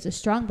Bolivian is a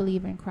strong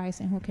believer in Christ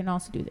and who can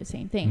also do the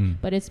same thing.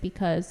 But it's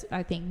because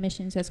I think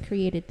missions has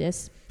created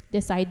this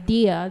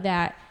idea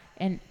that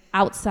an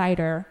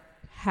outsider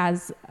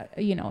has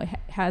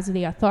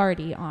the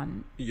authority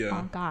on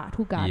God,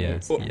 who God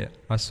is. Yeah,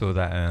 I saw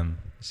that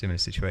similar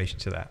situation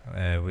to that.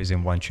 It was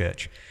in one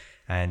church,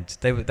 and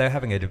they were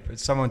having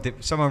someone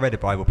read a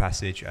Bible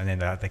passage, and then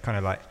they kind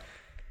of like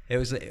it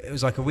was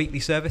like a weekly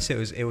service.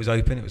 It was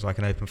open. It was like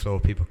an open floor.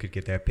 People could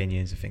give their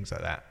opinions and things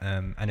like that.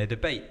 And a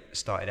debate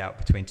started out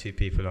between two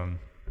people on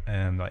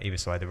like either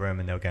side of the room,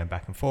 and they were going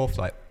back and forth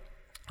like,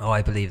 oh,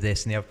 I believe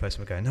this, and the other person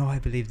would go, no, I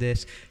believe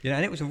this,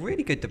 and it was a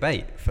really good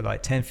debate for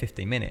like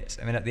 10-15 minutes.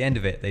 I mean, at the end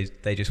of it,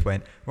 they just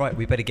went, right,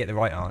 we better get the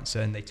right answer,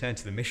 and they turned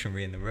to the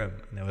missionary in the room,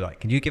 and they were like,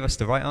 can you give us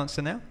the right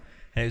answer now?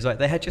 And it was like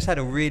they had just had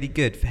a really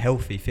good,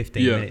 healthy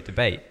 15-minute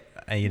debate,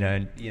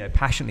 and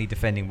passionately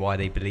defending why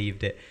they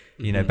believed it,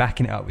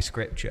 backing it up with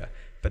scripture.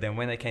 But then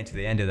when they came to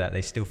the end of that,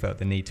 they still felt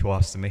the need to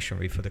ask the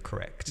missionary for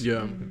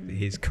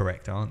his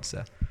correct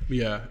answer.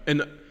 Yeah,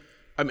 and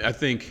I mean, I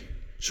think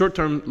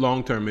short-term,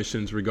 long-term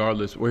missions,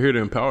 regardless, we're here to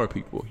empower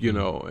people,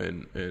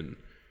 and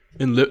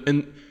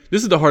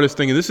this is the hardest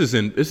thing. And this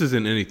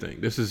isn't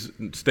anything. This is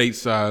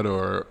stateside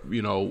or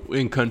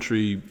in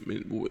country,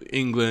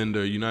 England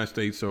or United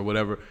States or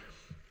whatever.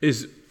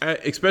 Is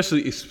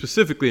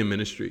specifically in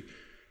ministry,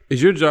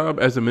 is your job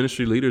as a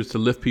ministry leader is to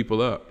lift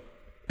people up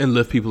and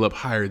lift people up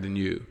higher than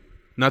you.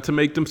 Not to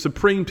make them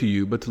supreme to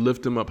you, but to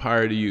lift them up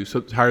higher than you, so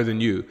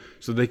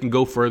they can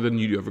go further than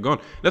you've ever gone.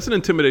 That's an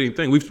intimidating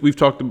thing. We've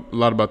talked a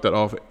lot about that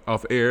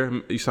off air.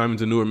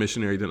 Simon's a newer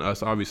missionary than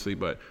us, obviously,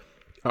 but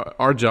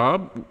our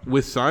job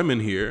with Simon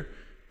here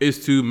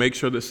is to make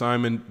sure that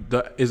Simon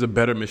is a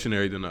better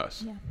missionary than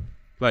us. Yeah.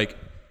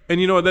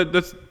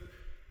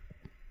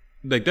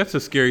 That's a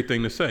scary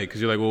thing to say,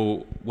 because you're like,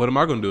 well, what am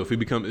I going to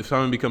do if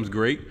Simon becomes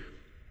great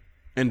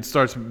and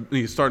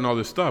starting all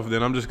this stuff,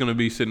 then I'm just going to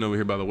be sitting over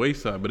here by the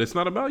wayside. But it's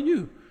not about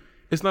you.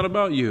 It's not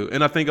about you.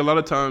 And I think a lot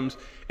of times,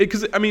 I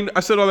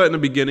said all that in the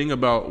beginning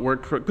about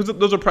work, because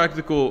those are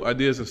practical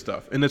ideas and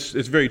stuff. And it's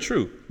very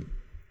true.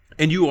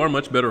 And you are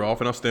much better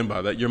off, and I'll stand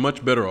by that. You're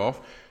much better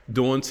off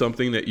doing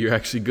something that you're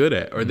actually good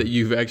at, or that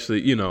you've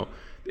actually,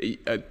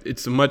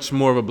 it's much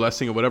more of a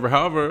blessing or whatever.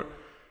 However,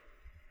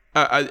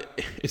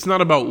 it's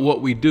not about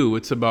what we do.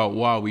 It's about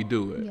why we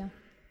do it. Yeah.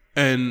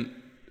 And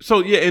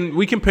so, and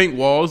we can paint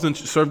walls and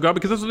serve God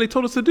because that's what they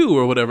told us to do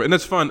or whatever. And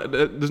that's fine.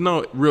 There's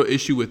no real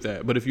issue with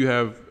that. But if you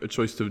have a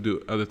choice to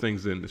do other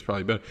things, then it's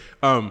probably better.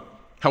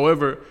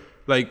 However,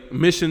 like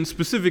missions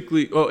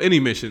specifically, any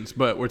missions,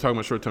 but we're talking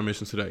about short-term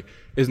missions today,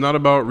 is not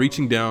about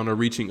reaching down or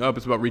reaching up.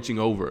 It's about reaching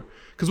over.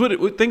 Because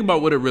think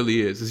about what it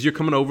really is you're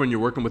coming over and you're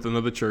working with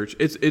another church.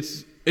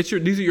 These are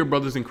your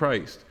brothers in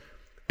Christ.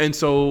 And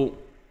so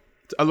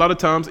a lot of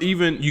times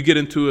even you get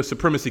into a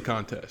supremacy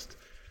contest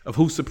of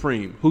who's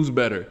supreme, who's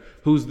better,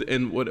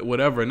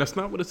 whatever. And that's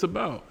not what it's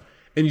about.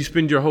 And you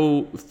spend your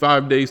whole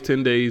 5 days,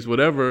 10 days,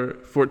 whatever,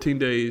 14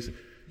 days,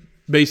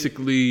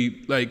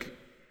 basically like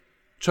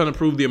trying to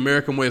prove the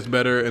American way is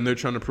better, and they're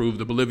trying to prove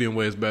the Bolivian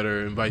way is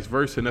better, and vice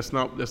versa. And that's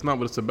not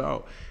what it's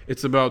about.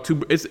 It's about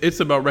it's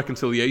about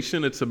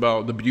reconciliation. It's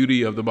about the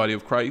beauty of the body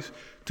of Christ.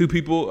 Two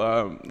people,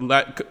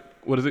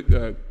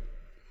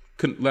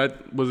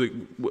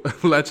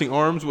 latching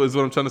arms was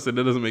what I'm trying to say.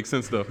 That doesn't make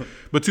sense though.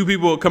 But two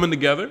people coming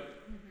together,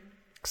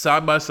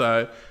 side by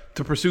side,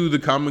 to pursue the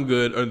common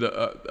good, or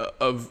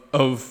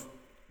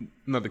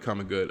not the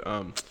common good,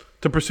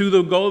 to pursue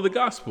the goal of the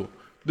gospel,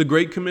 the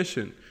Great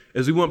Commission.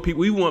 As we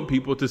want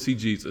people to see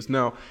Jesus.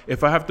 Now,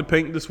 if I have to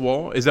paint this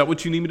wall, is that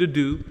what you need me to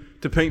do,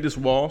 to paint this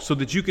wall so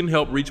that you can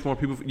help reach more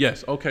people?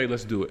 Yes. Okay,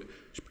 let's do it.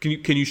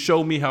 Can you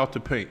show me how to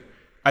paint?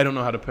 I don't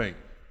know how to paint.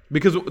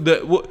 Because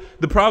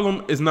the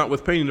problem is not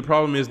with painting. The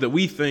problem is that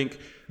we think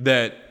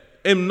that,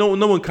 and no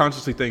one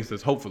consciously thinks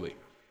this, hopefully,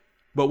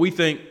 but we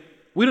think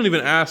we don't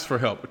even ask for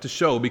help to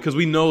show, because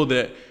we know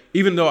that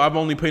even though I've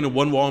only painted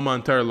one wall in my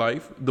entire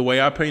life, the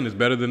way I paint is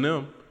better than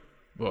them.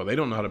 Well, they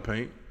don't know how to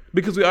paint.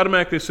 Because we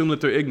automatically assume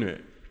that they're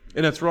ignorant.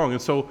 And that's wrong. And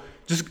so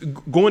just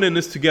going in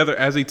this together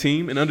as a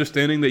team and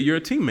understanding that you're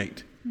a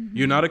teammate. Mm-hmm.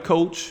 You're not a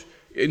coach,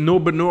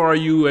 nor are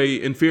you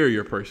a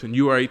inferior person.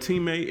 You are a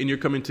teammate, and you're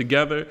coming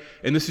together.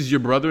 And this is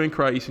your brother in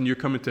Christ, and you're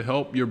coming to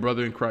help your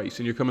brother in Christ.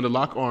 And you're coming to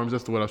lock arms.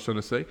 That's what I was trying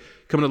to say.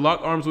 Coming to lock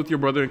arms with your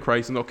brother in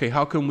Christ. And okay,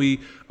 how can we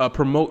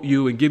promote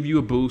you and give you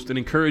a boost and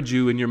encourage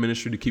you in your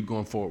ministry to keep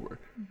going forward?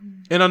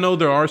 Mm-hmm. And I know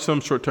there are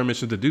some short-term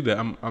missions that do that.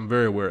 I'm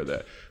very aware of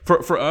that.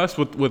 For us,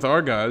 with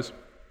our guys,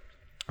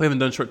 we haven't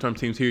done short-term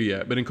teams here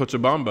yet, but in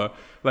Cochabamba,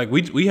 like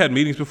we had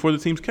meetings before the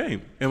teams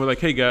came, and we're like,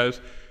 hey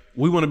guys,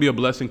 we want to be a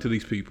blessing to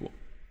these people.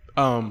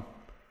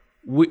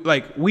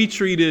 We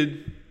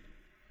treated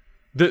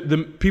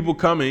the people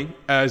coming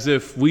as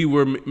if we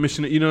were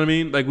missionary. You know what I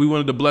mean? Like we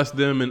wanted to bless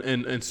them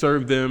and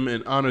serve them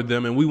and honor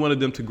them, and we wanted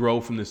them to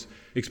grow from this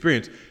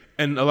experience.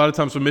 And a lot of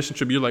times for mission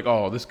trip, you're like,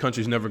 oh, this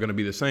country's never going to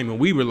be the same. And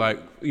we were like,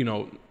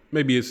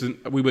 maybe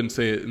we wouldn't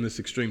say it in this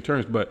extreme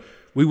terms, but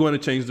we want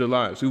to change their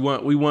lives. We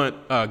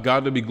want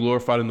God to be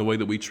glorified in the way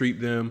that we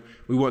treat them.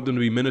 We want them to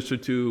be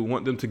ministered to. We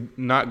want them to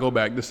not go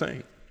back the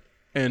same.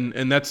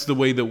 And that's the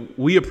way that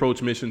we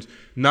approach missions.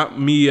 Not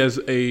me as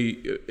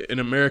an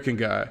American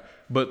guy,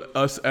 but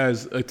us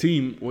as a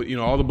team.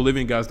 All the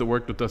Bolivian guys that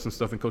worked with us and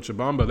stuff in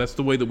Cochabamba. That's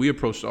the way that we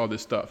approach all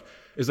this stuff.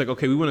 It's like,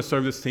 okay, we want to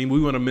serve this team. We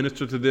want to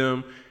minister to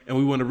them, and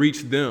we want to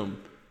reach them.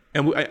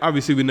 And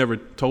obviously, we never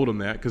told them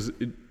that, because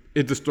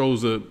it just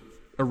throws a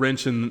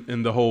wrench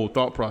in the whole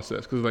thought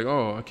process, because like,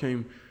 oh, I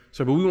came,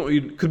 so but we want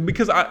you,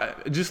 because I,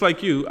 just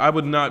like you, I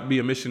would not be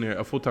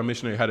a full-time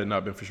missionary had it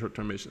not been for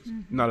short-term missions.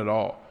 Mm-hmm. Not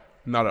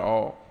at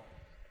all.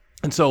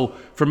 And so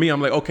for me,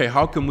 I'm like, okay,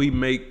 how can we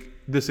make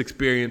this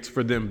experience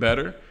for them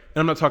better? And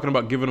I'm not talking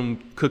about giving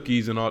them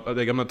cookies and all,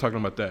 like I'm not talking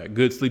about that.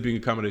 Good sleeping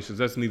accommodations,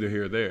 that's neither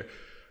here or there.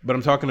 But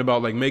I'm talking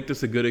about like, make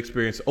this a good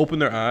experience, open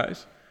their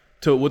eyes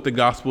to what the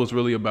gospel is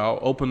really about,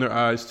 open their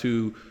eyes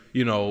to,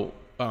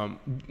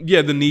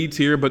 the needs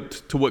here, but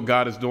to what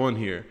God is doing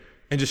here,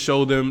 and just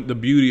show them the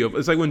beauty of.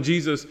 It's like when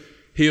Jesus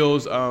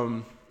heals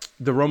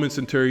the Roman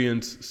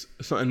centurion's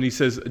son, and he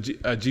says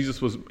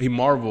he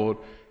marveled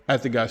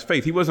at the guy's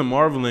faith. He wasn't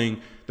marveling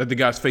that the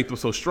guy's faith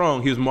was so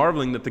strong. He was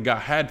marveling that the guy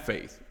had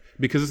faith,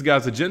 because this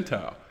guy's a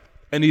Gentile.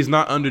 And he's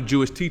not under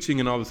Jewish teaching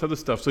and all this other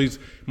stuff. So he's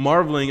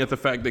marveling at the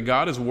fact that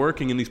God is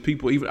working in these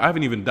people. I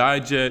haven't even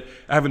died yet.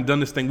 I haven't done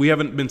this thing. We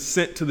haven't been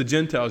sent to the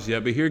Gentiles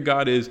yet. But here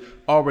God is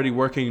already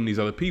working in these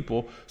other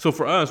people. So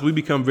for us, we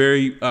become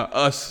very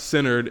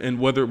us-centered in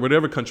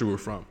whatever country we're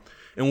from.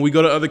 And when we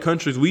go to other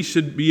countries, we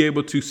should be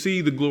able to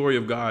see the glory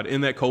of God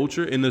in that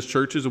culture, in those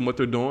churches and what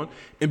they're doing,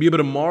 and be able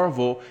to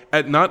marvel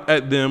not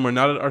at them or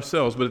not at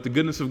ourselves, but at the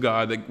goodness of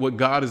God, that what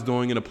God is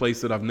doing in a place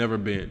that I've never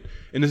been.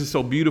 And this is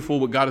so beautiful.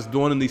 What God is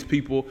doing in these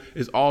people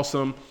is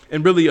awesome,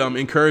 and really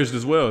encouraged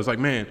as well. It's like,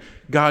 man,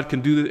 God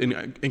can do this,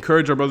 and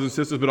encourage our brothers and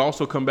sisters, but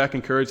also come back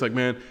encouraged, like,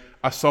 man,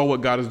 I saw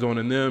what God is doing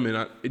in them,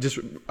 and it just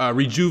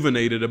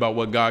rejuvenated about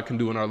what God can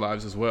do in our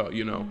lives as well,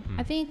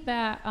 I think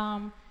that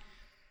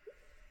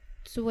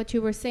so what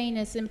you were saying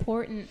is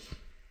important.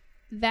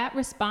 That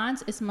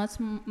response is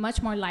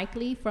much more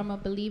likely from a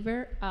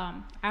believer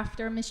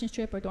after a mission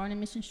trip or during a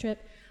mission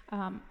trip.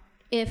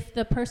 If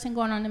the person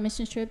going on the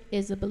mission trip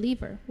is a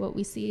believer, what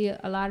we see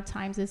a lot of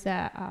times is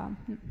that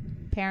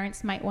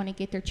parents might want to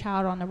get their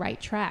child on the right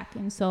track,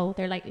 and so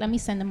they're like, let me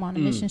send them on a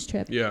mission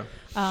trip. Yeah.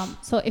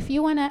 So if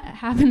you want to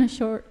have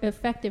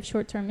effective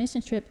short-term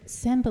mission trip,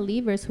 send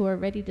believers who are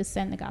ready to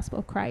send the gospel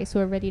of Christ, who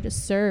are ready to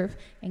serve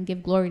and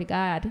give glory to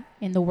God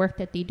in the work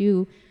that they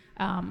do,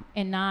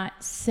 and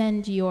not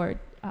send your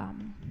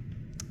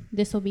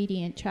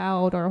disobedient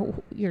child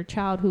or your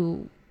child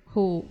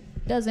who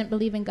doesn't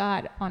believe in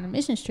God on a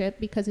mission trip,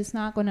 because it's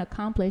not going to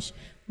accomplish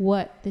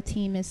what the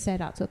team is set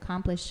out to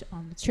accomplish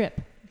on the trip.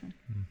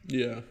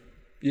 Yeah,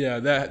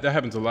 that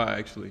happens a lot,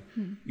 actually.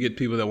 You get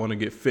people that want to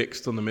get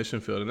fixed on the mission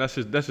field, and that's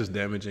just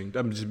damaging.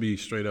 I'm just be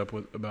straight up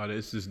about it.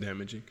 It's just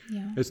damaging.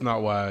 Yeah. It's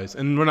not wise.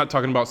 And we're not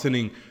talking about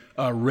sending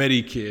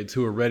ready kids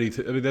who are ready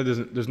to. I mean,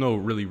 there's no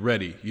really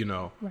ready, you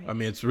know. Right. I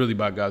mean, it's really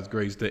by God's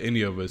grace that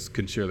any of us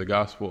can share the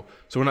gospel.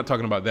 So we're not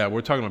talking about that.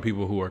 We're talking about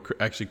people who are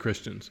actually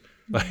Christians.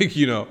 Like,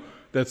 you know,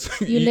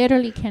 that's You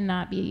literally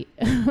cannot be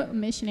a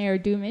missionary or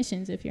do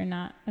missions if you're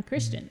not a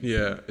Christian.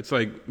 Yeah, it's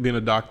like being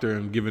a doctor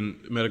and giving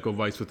medical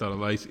advice without a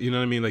license. You know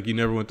what I mean? Like you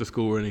never went to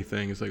school or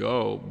anything. It's like,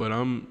 oh, but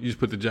you just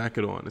put the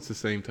jacket on. It's the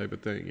same type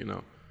of thing, you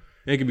know.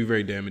 And it can be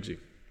very damaging.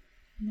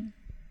 Yeah.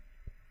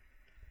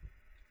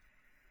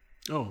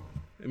 Oh,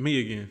 me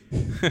again.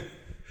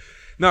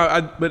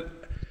 But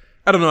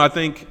I don't know. I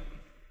think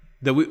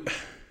that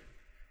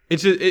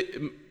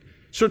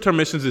short-term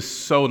missions is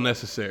so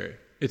necessary.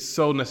 It's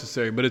so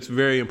necessary, but it's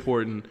very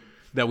important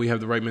that we have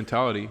the right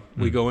mentality.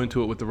 We go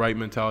into it with the right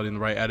mentality and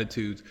the right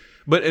attitudes.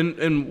 But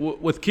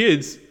with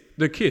kids,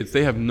 they're kids.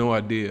 They have no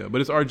idea.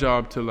 But it's our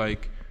job to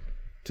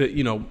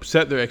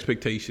set their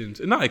expectations,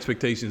 and not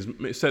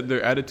expectations, set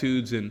their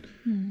attitudes, and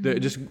they're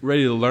just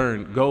ready to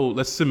learn. Go.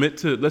 Let's submit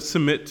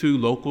to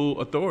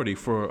local authority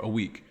for a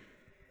week.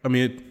 I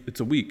mean,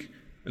 it's a week,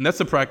 and that's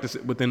a practice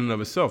within and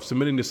of itself.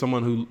 Submitting to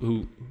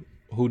someone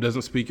who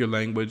doesn't speak your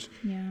language,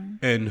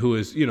 and who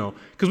is, you know,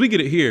 because we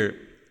get it here.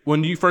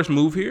 When you first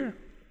move here,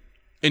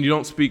 and you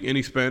don't speak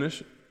any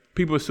Spanish,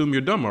 people assume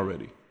you're dumb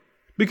already.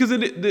 Because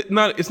it's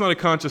not a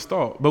conscious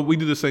thought, but we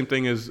do the same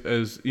thing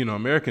as you know,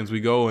 Americans.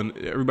 We go and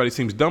everybody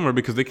seems dumber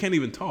because they can't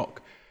even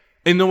talk,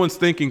 and no one's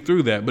thinking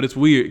through that. But it's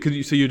weird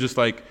because you're just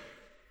like,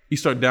 you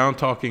start down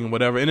talking and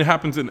whatever, and it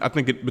happens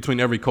between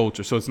every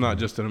culture. So it's not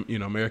just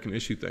an American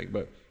issue thing,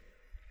 but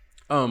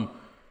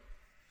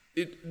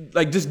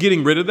just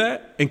getting rid of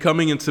that and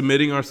coming and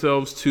submitting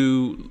ourselves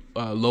to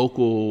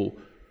local,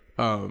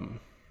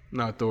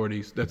 not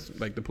authorities. That's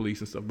like the police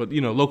and stuff, but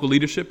you know, local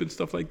leadership and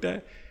stuff like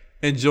that.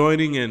 And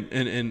joining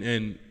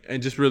and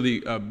just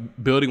really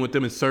building with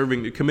them and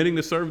serving, committing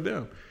to serve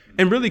them,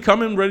 and really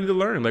coming ready to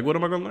learn. Like, what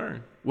am I going to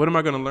learn? What am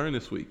I going to learn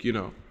this week? You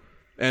know,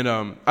 and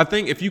I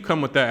think if you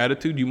come with that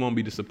attitude, you won't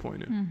be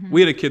disappointed.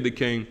 We had a kid that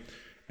came,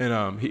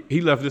 and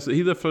he left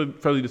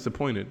fairly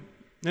disappointed,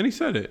 and he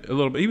said it a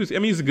little bit.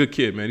 He's a good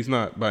kid, man. He's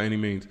not by any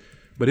means,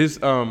 but his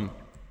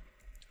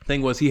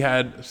thing was he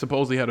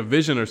supposedly had a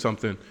vision or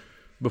something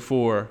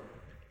before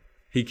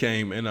he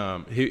came, and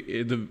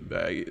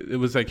it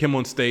was like him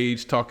on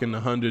stage talking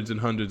to hundreds and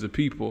hundreds of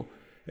people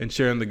and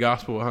sharing the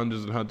gospel with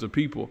hundreds and hundreds of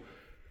people.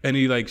 And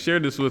he like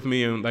shared this with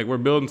me, and like we're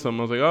building something.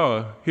 I was like,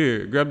 oh,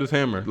 here, grab this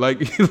hammer, like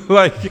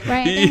Right,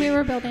 I think we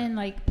were building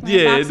like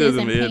plant boxes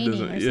and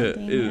painting or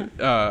something.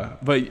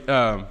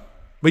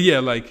 But yeah,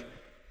 like,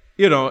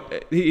 you know,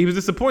 he was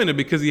disappointed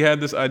because he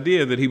had this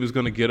idea that he was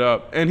going to get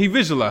up, and he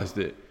visualized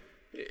it.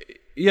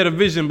 He had a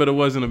vision, but it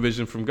wasn't a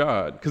vision from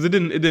God, because it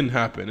didn't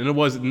happen, and it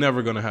was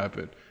never going to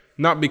happen.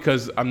 Not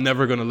because I'm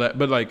never going to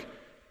but like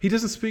he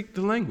doesn't speak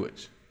the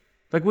language.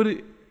 Like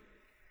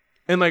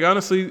and like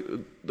honestly,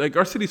 like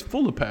our city's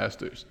full of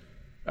pastors.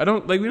 We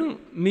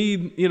don't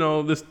need, you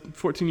know, this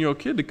 14-year-old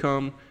kid to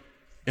come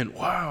and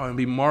wow and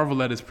be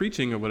marveled at his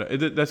preaching or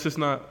whatever. That's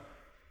not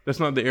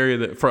the area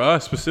that for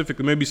us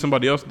specifically. Maybe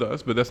somebody else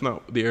does, but that's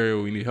not the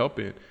area we need help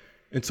in.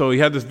 And so he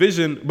had this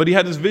vision, but he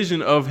had this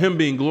vision of him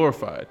being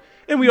glorified.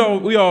 And we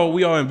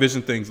all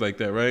envision things like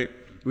that, right?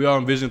 We all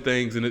envision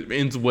things, and it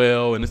ends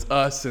well, and it's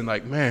us, and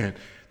like, man,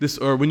 this.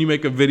 Or when you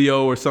make a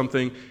video or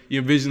something, you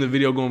envision the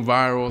video going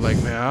viral. Like,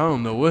 man, I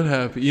don't know what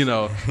happened, you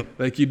know,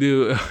 like you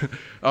do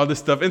all this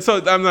stuff. And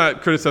so I'm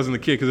not criticizing the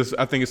kid, because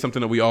I think it's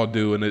something that we all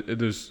do, and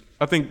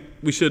I think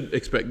we should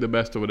expect the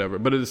best or whatever.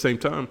 But at the same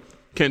time,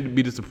 can't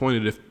be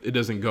disappointed if it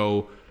doesn't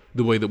go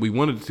the way that we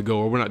wanted it to go,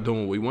 or we're not doing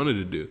what we wanted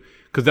to do,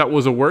 because that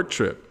was a work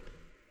trip.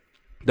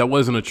 That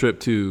wasn't a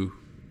trip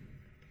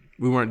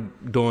we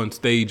weren't doing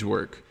stage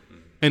work.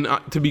 And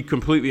to be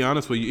completely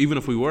honest with you, even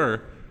if we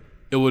were,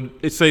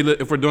 it's say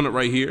that if we're doing it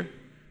right here,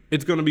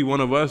 it's going to be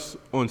one of us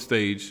on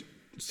stage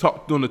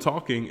doing the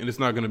talking, and it's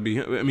not going to be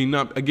him. I mean,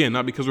 not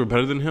because we're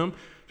better than him,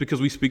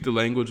 because we speak the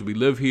language, we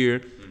live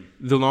here,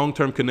 the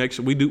long-term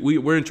connection.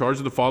 We're in charge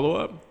of the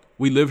follow-up.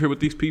 We live here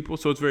with these people,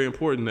 so it's very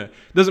important that.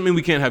 Doesn't mean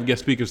we can't have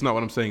guest speakers, not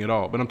what I'm saying at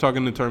all, but I'm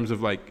talking in terms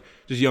of like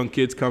just young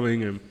kids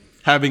coming and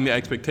having the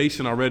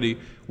expectation already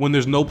when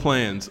there's no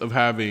plans of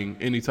having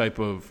any type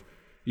of,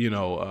 you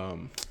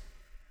know,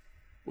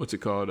 what's it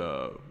called,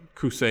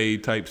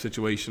 crusade type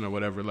situation or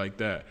whatever like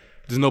that.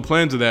 There's no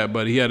plans of that,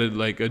 but he had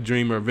a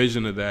dream or a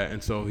vision of that,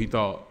 and so he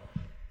thought,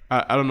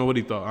 I don't know what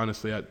he thought,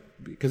 honestly,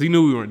 because he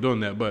knew we weren't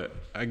doing that, but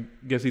I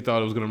guess he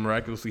thought it was going to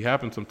miraculously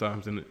happen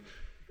sometimes, and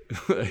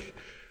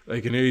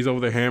and here he's over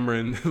there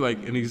hammering,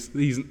 and he's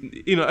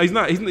you know, he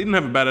didn't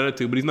have a bad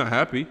attitude, but he's not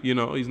happy, you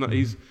know,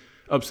 he's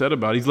upset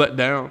about it. He's let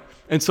down.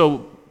 And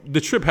so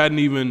the trip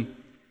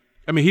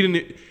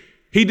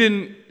he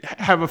didn't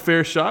have a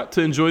fair shot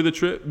to enjoy the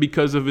trip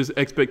because of his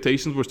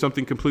expectations were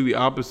something completely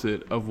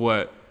opposite of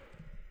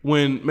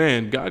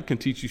when God can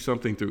teach you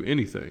something through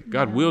anything.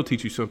 God will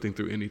teach you something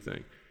through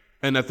anything.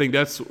 And I think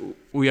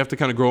we have to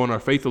kind of grow in our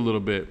faith a little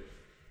bit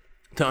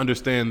to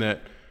understand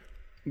that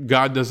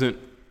God doesn't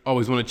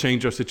always want to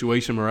change our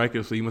situation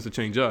miraculously. He wants to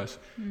change us.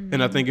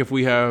 And I think if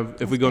we go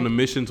into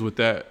missions with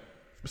that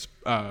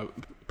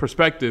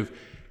perspective,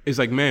 it's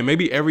like, man,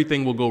 maybe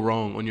everything will go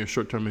wrong on your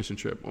short-term mission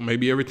trip, or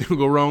maybe everything will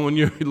go wrong on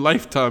your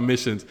lifetime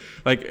missions.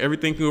 Like,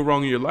 everything can go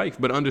wrong in your life,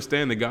 but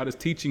understand that God is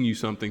teaching you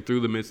something through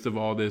the midst of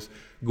all this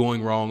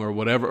going wrong or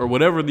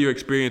whatever your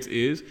experience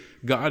is.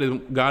 God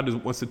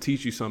wants to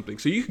teach you something.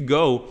 So you could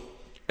go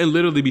and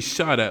literally be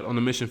shot at on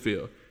the mission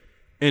field.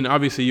 And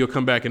obviously you'll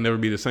come back and never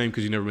be the same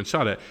because you've never been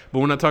shot at. But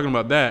we're not talking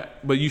about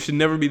that. But you should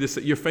never be the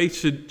same. Your faith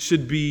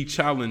should be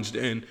challenged,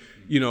 and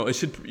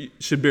it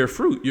should bear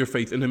fruit, your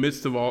faith, in the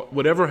midst of all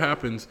whatever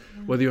happens,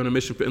 whether you're on a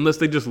mission, unless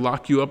they just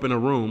lock you up in a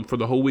room for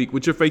the whole week,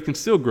 which your faith can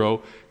still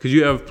grow because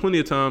you have plenty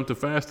of time to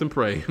fast and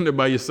pray and they're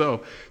by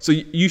yourself. So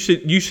you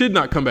should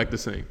not come back the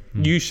same.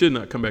 You should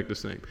not come back the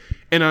same.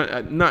 And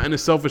I not in a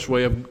selfish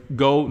way of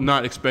go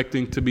not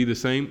expecting to be the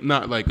same,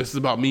 not like this is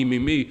about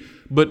me,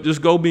 but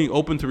just go being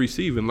open to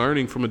receive and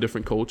learning from a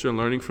different culture and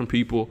learning from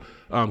people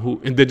who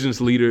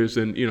indigenous leaders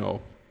and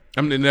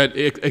and that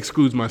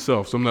excludes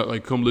myself. So I'm not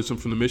like, come listen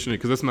from the missionary,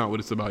 because that's not what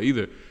it's about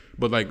either.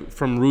 But like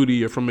from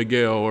Rudy or from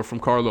Miguel or from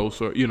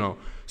Carlos or,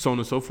 so on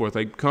and so forth,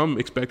 like come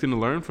expecting to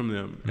learn from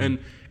them.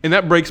 And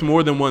that breaks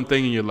more than one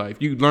thing in your life.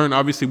 You learn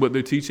obviously what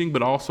they're teaching,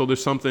 but also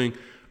there's something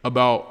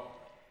about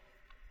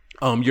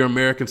your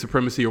American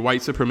supremacy or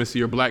white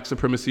supremacy or black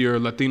supremacy or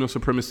Latino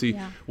supremacy,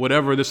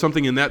 whatever. There's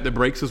something in that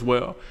breaks as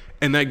well.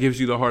 And that gives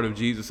you the heart of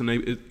Jesus, and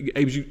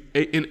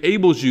it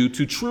enables you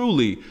to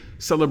truly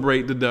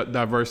celebrate the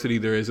diversity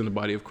there is in the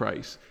body of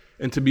Christ,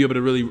 and to be able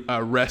to really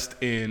rest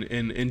in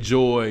and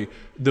enjoy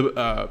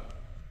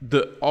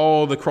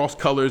all the cross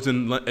colors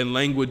and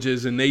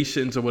languages and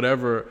nations or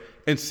whatever,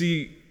 and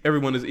see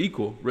everyone as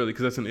equal, really,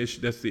 because that's an issue.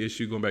 That's the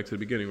issue going back to the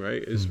beginning,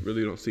 right? Is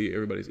really don't see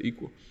everybody's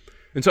equal.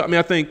 And so,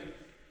 I think,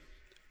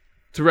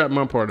 to wrap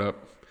my part up,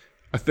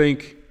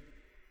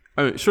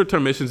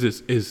 short-term missions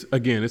is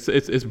again,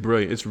 it's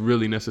brilliant. It's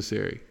really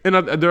necessary, and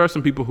there are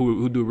some people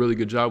who do a really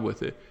good job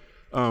with it,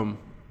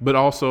 but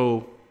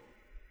also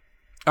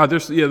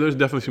there's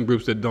definitely some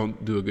groups that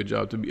don't do a good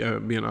job, to be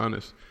being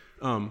honest.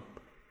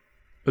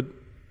 But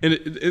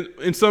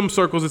in some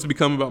circles, it's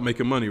become about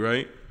making money,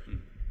 right?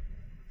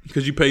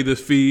 Because you pay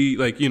this fee,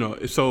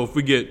 so if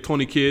we get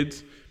 20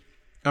 kids.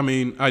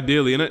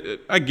 Ideally, and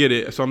I get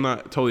it, so I'm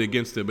not totally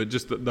against it, but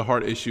just the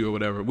heart issue or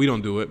whatever, we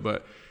don't do it.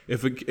 But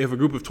if a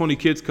group of 20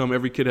 kids come,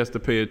 every kid has to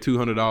pay a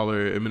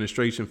 $200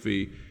 administration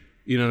fee.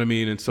 You know what I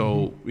mean? And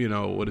so,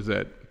 what is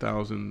that,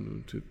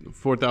 $1,000 to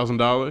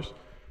 $4,000?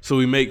 So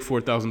we make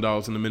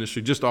 $4,000 in the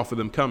ministry just off of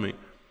them coming.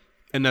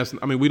 And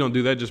we don't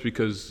do that just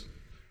because,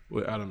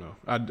 I don't know.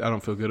 I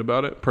don't feel good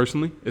about it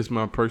personally. It's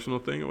my personal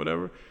thing or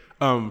whatever.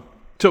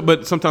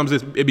 But sometimes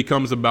it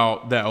becomes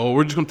about that. Oh,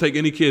 we're just going to take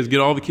any kids, get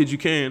all the kids you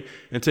can,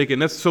 and take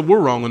it. And so we're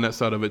wrong on that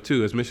side of it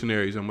too, as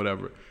missionaries and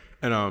whatever.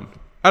 And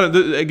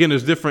again,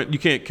 there's different. You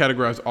can't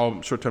categorize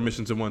all short-term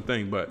missions in one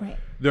thing, but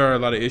there are a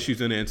lot of issues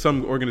in it. And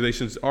some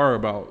organizations are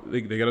about they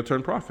got to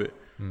turn profit.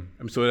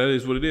 So that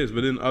is what it is.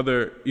 But then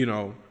there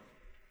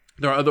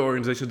are other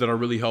organizations that are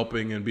really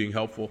helping and being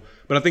helpful.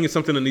 But I think it's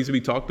something that needs to be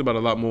talked about a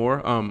lot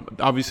more.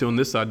 Obviously, on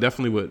this side,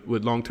 definitely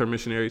with long-term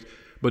missionaries.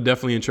 But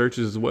definitely in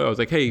churches as well. It's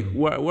like, hey,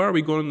 why are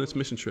we going on this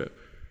mission trip?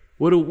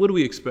 What do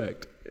we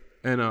expect?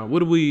 And what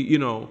do we,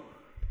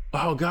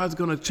 God's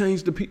going to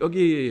change the people.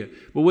 Yeah.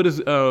 But what is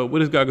God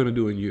going to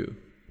do in you?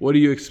 What are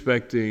you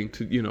expecting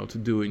to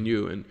do in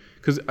you? And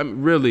because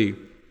really,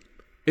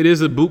 it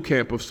is a boot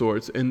camp of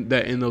sorts, and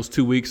that in those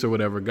 2 weeks or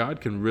whatever, God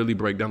can really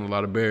break down a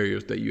lot of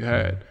barriers that you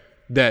had.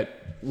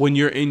 That when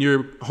you're in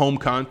your home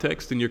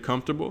context and you're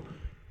comfortable,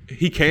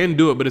 He can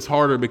do it, but it's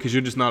harder because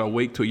you're just not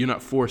awake to it. You're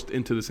not forced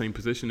into the same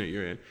position that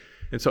you're in.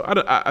 And so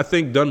I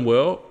think done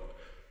well,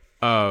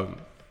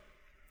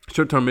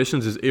 short-term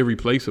missions is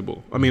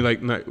irreplaceable.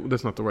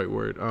 That's not the right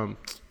word. You know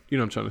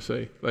what I'm trying to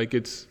say?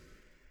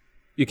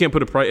 You can't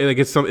put a price.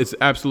 It's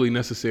absolutely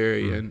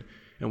necessary,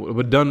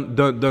 but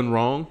done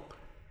wrong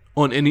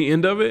on any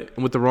end of it,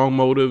 and with the wrong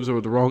motives or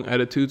with the wrong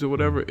attitudes or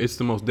whatever, it's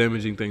the most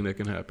damaging thing that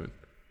can happen.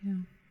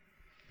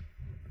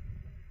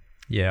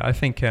 Yeah, I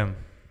think.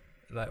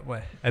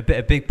 A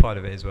big part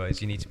of it as well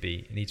is you need to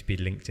be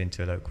linked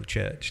into a local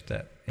church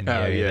that in the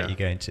area that you're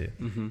going to,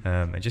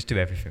 and just do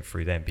everything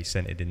through them. Be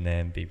centered in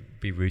them.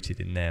 Be rooted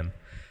in them,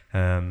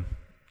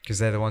 because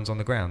they're the ones on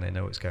the ground. They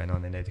know what's going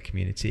on. They know the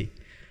community,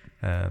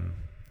 and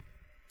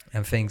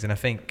things. And I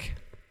think,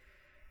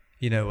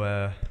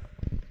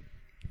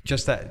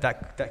 just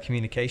that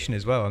communication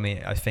as well.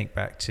 I think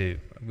back to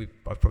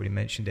I've probably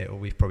mentioned it, or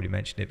we've probably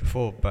mentioned it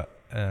before, but.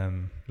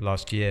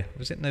 Last year,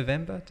 was it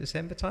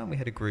December time? We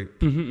had a group.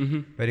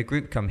 We had a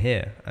group come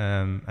here,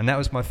 and that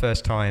was my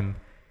first time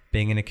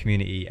being in a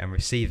community and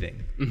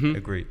receiving a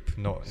group,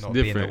 not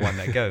being the one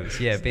that goes.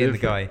 Yeah, being the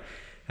guy,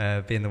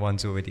 being the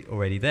ones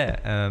already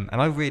there.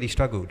 And I really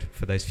struggled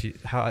for those few.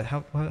 How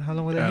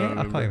long were they here?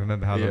 I can't even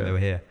remember how long they were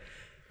here,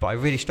 but I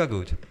really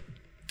struggled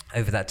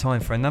over that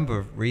time for a number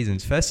of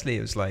reasons. Firstly,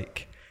 it was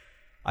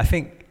I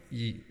think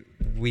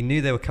we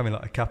knew they were coming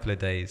a couple of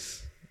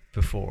days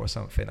before or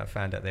something. I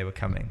found out they were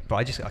coming, but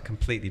I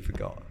completely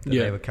forgot that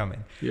they were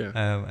coming.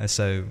 And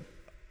so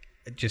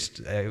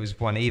it was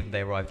one evening,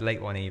 they arrived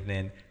late one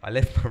evening. I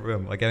left my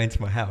room, I go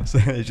into my house,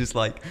 and it's just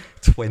like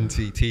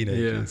 20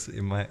 teenagers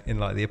in like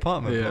the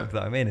apartment block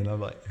that I'm in, and I'm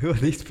like, who are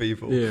these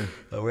people? Yeah.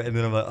 And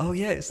then I'm like, oh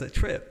yeah, it's that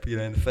trip, you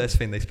know. And the first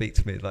thing they speak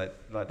to me, like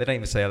they don't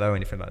even say hello or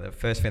anything like that. The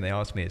first thing they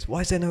ask me is, why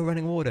is there no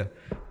running water?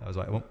 I was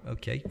like, well,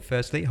 okay.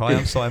 Firstly, hi,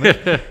 I'm Simon.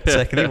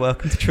 Secondly,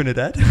 welcome to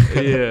Trinidad.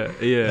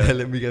 Yeah.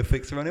 Let me go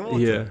fix the running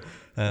water.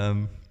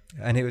 Yeah.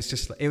 And it was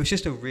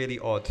just a really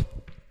odd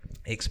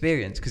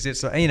experience, because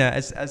it's like, you know,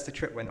 as the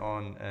trip went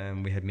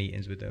on, we had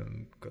meetings with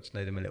them, got to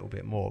know them a little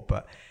bit more,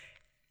 but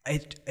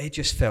it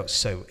just felt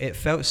so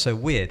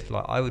weird.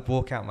 Like I would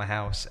walk out my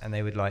house and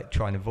they would like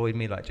try and avoid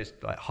me, like just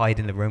like hide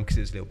in the room, because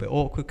it was a little bit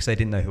awkward, because they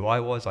didn't know who I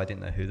was, I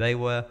didn't know who they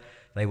were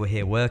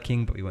here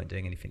working, but we weren't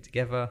doing anything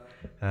together.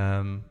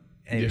 And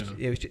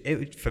it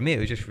was for me, it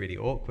was just really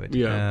awkward.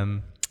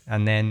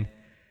 And then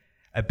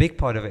a big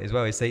part of it as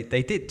well is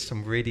they did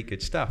some really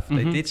good stuff.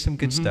 They did some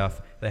good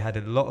stuff. They had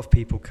a lot of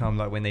people come,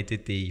 like when they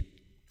did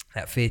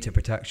that theatre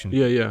production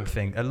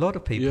thing. A lot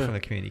of people from the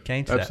community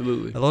came to that.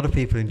 A lot of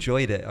people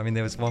enjoyed it. I mean,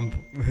 there was one,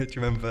 do you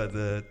remember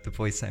the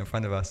boy sat in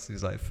front of us who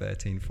was like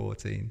 13,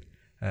 14,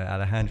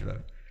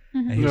 Alejandro?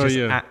 And he was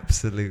just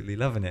absolutely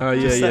loving it.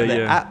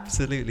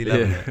 Absolutely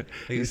loving it.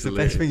 It was the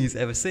best thing he's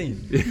ever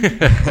seen.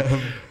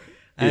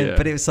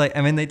 But it was like,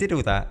 I mean, they did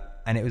all that.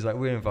 And it was like,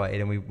 we were invited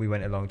and we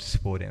went along to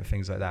support it and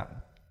things like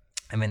that.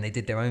 I mean, they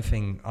did their own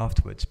thing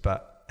afterwards,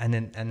 and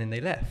then they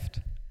left.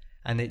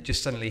 And it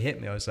just suddenly hit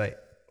me. I was like,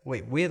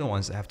 wait, we're the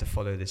ones that have to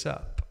follow this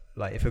up.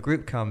 Like if a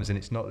group comes and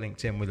it's not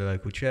linked in with a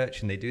local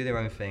church and they do their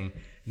own thing,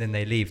 then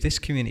they leave. This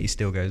community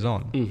still goes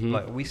on.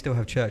 Like we still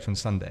have church on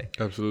Sunday.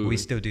 Absolutely. We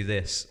still do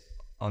this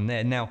on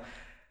there. Now,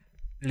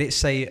 let's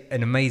say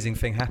an amazing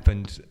thing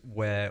happened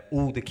where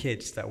all the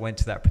kids that went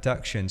to that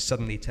production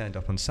suddenly turned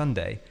up on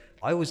Sunday.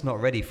 I was not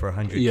ready for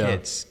 100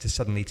 kids to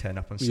suddenly turn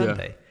up on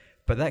Sunday.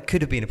 But that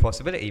could have been a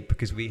possibility,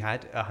 because we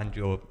had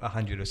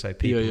 100 or so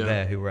people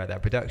there who were at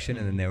that production,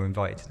 and then they were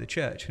invited to the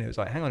church. And it was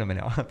like, hang on a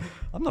minute,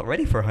 I'm not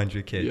ready for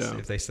 100 kids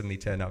if they suddenly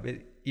turn up.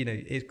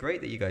 It's great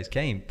that you guys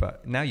came,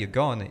 but now you're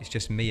gone. It's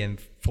just me and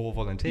 4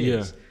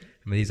 volunteers.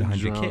 I mean, these are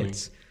 100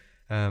 kids.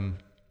 And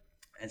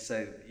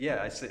so,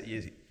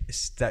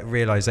 it's that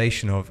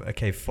realization of,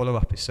 okay,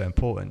 follow-up is so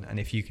important. And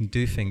if you can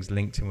do things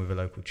linked in with a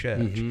local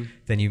church,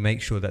 then you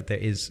make sure that there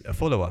is a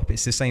follow-up.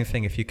 It's the same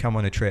thing if you come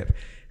on a trip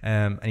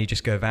and you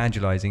just go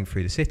evangelizing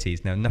through the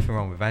cities. Now, nothing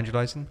wrong with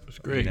evangelizing. It's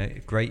great. You know,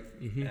 great.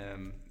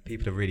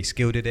 People are really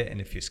skilled at it. And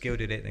if you're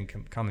skilled at it, then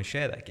come and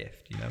share that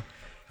gift, you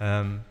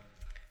know.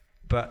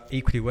 But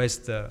equally,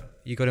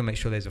 you got to make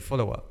sure there's a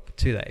follow-up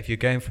to that. If you're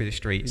going through the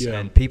streets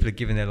and people are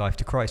giving their life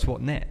to Christ,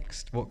 what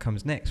next? What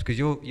comes next? Because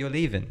you're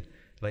leaving.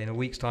 Like in a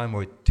week's time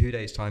or 2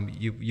 days' time,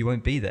 you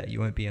won't be there. You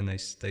won't be on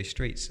those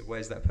streets. So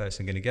where's that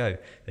person going to go?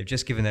 They've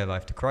just given their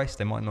life to Christ.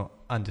 They might not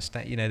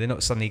understand. You know, they're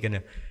not suddenly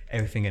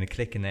everything going to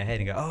click in their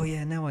head and go, oh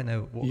yeah, now I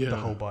know what the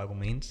whole Bible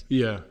means.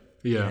 You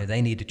know,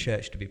 they need a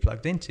church to be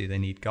plugged into. They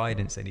need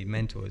guidance. They need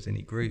mentors. They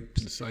need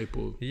groups.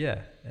 Disciple.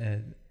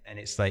 And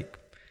it's like,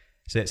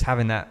 so it's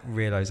having that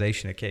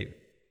realization. Okay,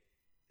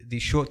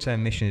 these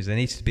short-term missions, there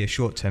needs to be a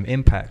short-term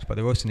impact, but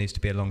there also needs to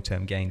be a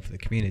long-term gain for the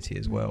community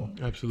as well.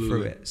 Absolutely.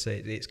 Through it. So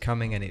it's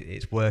coming and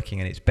it's working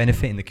and it's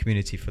benefiting the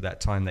community for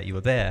that time that you were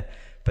there.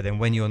 But then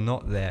when you're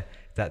not there,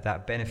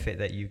 that benefit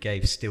that you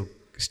gave still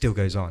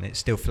goes on. It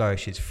still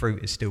flourishes.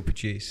 Fruit is still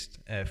produced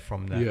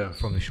from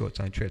the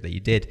short-term trip that you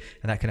did,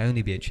 and that can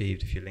only be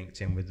achieved if you're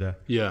linked in with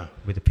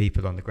the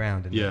people on the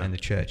ground and the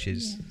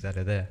churches that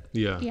are there.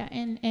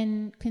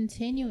 And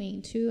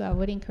continuing to, I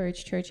would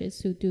encourage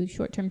churches who do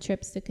short-term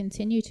trips to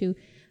continue to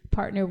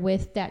partner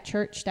with that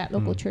church, that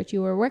local church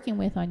you were working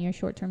with on your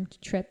short-term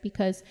trip,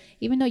 because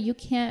even though you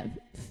can't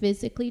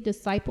physically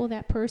disciple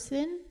that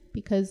person,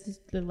 because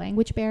the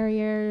language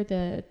barrier,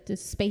 the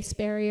space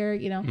barrier,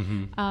 you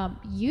know,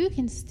 you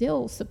can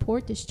still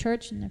support this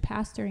church and the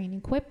pastor and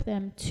equip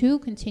them to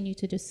continue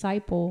to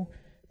disciple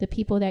the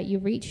people that you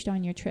reached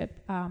on your trip.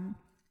 And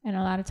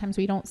a lot of times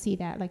we don't see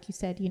that. Like you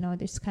said, you know,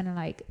 there's kind of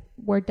like,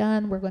 we're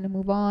done, we're going to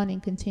move on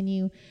and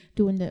continue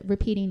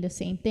repeating the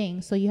same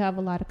thing. So you have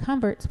a lot of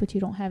converts, but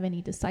you don't have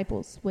any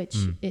disciples, which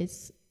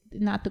is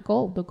not the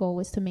goal. The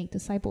goal is to make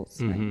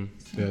disciples. Right?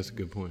 Yeah, that's a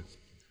good point.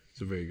 It's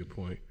a very good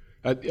point.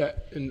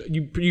 And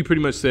you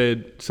pretty much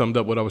summed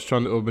up what I've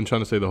been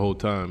trying to say the whole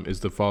time, is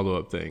the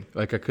follow-up thing.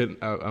 Like I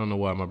don't know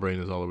why my brain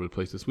is all over the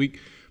place this week,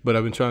 but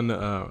I've been trying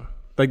to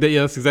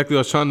that's exactly what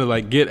I was trying to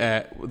like get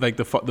at, like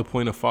the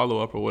point of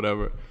follow-up or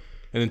whatever.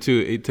 And then two,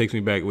 it takes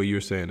me back what you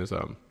were saying is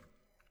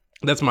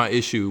that's my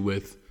issue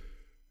with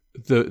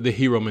the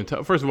hero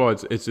mentality. First of all,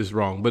 it's just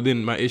wrong. But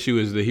then my issue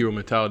is the hero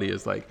mentality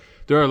is like,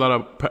 there are a lot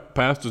of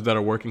pastors that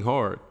are working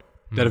hard,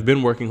 that have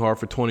been working hard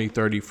for 20,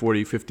 30,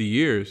 40, 50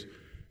 years.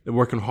 They're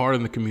working hard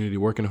in the community,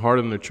 working hard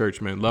in the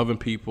church, man, loving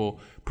people,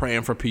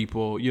 praying for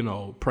people, you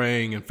know,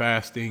 praying and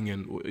fasting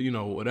and, you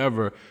know,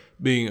 whatever,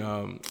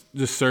 being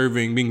just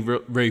serving, being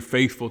very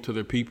faithful to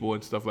their people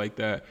and stuff like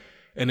that.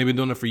 And they've been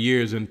doing it for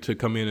years, and to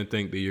come in and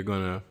think that you're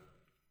going to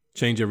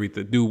change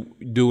everything,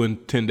 do in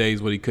 10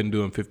 days what he couldn't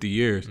do in 50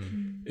 years.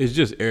 It's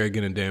just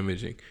arrogant and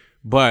damaging.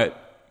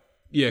 But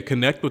yeah,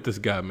 connect with this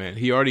guy, man.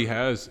 He already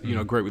has,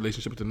 a great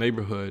relationship with the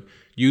neighborhood.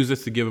 Use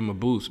this to give him a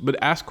boost.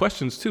 But ask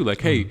questions too.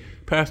 Like, hey,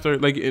 Pastor,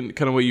 like in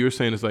kind of what you were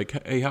saying is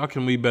like, hey, how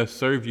can we best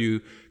serve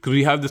you? Because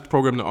we have this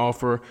program to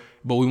offer,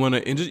 but we want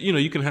to, and just,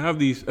 you can have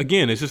these,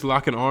 again, it's just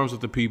locking arms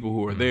with the people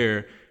who are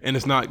there, and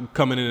it's not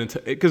coming in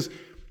because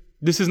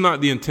this is not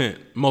the intent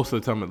most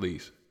of the time, at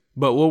least.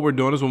 But what we're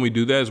doing is when we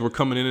do that is we're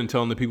coming in and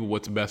telling the people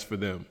what's best for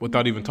them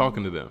without even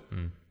talking to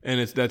them. And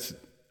that's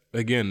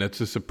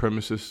a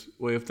supremacist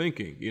way of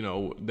thinking,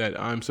 that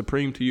I'm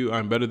supreme to you,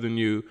 I'm better than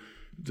you,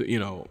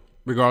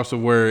 regardless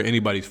of where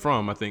anybody's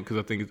from, I think, because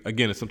I think,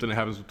 again, it's something that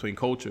happens between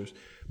cultures,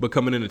 but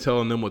coming in and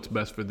telling them what's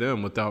best for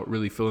them without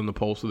really feeling the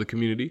pulse of the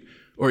community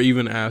or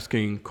even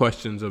asking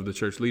questions of the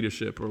church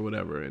leadership or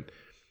whatever. And,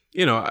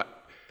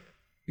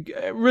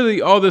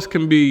 really all this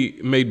can be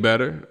made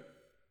better.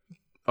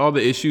 All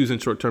the issues in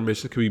short-term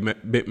missions can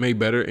be made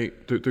better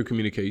through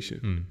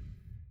communication.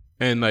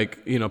 And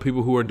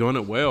people who are doing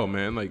it well,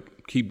 man,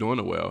 like keep doing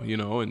it well,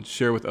 and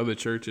share with other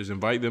churches,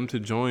 invite them to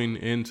join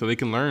in so they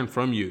can learn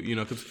from you,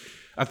 because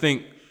I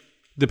think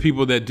the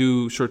people that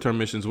do short-term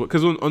missions,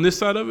 because on this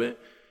side of it,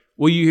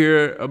 what you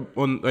hear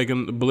on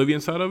the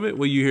Bolivian side of it,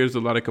 what you hear is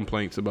a lot of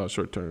complaints about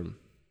short-term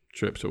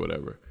trips or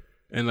whatever.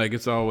 And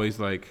it's always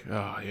like,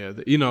 oh yeah,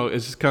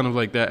 it's just kind of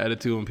like that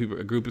attitude when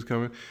a group is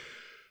coming.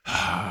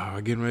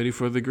 Getting ready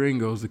for the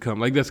gringos to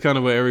come. That's kind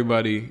of what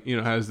everybody,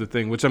 has the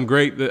thing, which I'm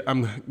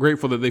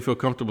grateful that they feel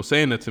comfortable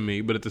saying that to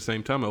me. But at the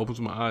same time, it opens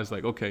my eyes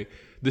like, okay,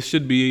 this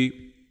should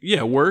be,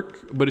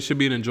 work, but it should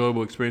be an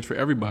enjoyable experience for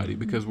everybody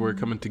because we're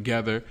coming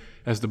together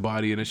as the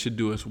body and it should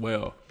do us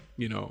well.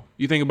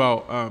 You think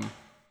about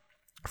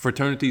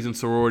fraternities and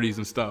sororities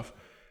and stuff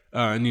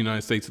in the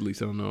United States, at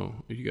least. I don't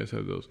know if you guys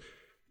have those.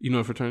 You know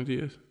what a fraternity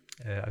is?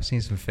 I've seen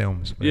some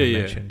films.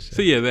 Mentioned,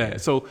 so that.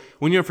 So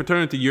when you're a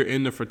fraternity, you're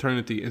in the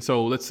fraternity. And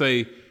so let's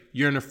say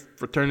you're in a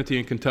fraternity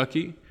in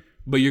Kentucky,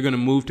 but you're going to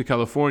move to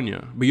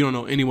California, but you don't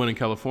know anyone in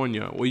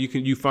California. Well,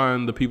 you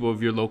find the people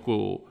of your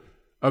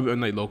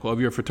of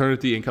your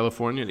fraternity in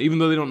California. And even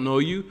though they don't know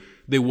you,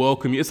 they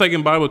welcome you. It's like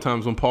in Bible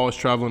times when Paul is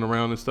traveling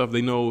around and stuff.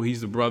 They know he's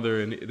the brother,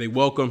 and they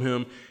welcome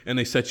him, and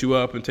they set you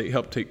up and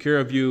help take care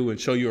of you and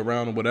show you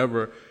around or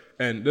whatever.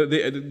 And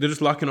they're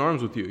just locking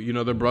arms with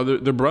you. They're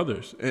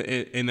brothers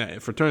in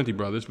that fraternity,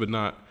 brothers, but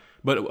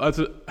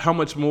how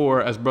much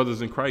more as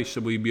brothers in Christ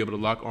should we be able to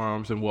lock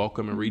arms and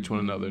welcome and reach one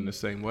another in the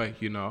same way,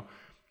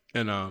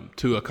 and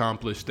to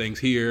accomplish things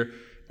here.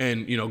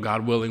 And,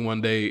 God willing,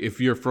 one day, if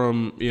you're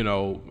from,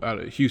 out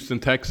of Houston,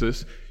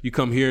 Texas, you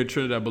come here in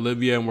Trinidad,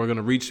 Bolivia, and we're going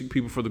to reach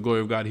people for the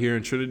glory of God here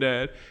in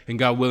Trinidad. And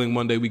God willing,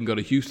 one day we can go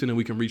to Houston and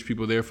we can reach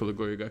people there for the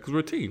glory of God. Because we're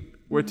a team.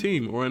 We're a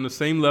team. We're on the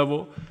same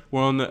level.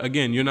 We're on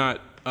again, you're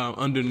not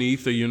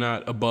underneath or you're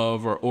not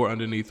above or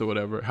underneath or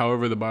whatever.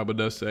 However, the Bible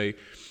does say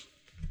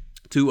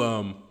I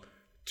can't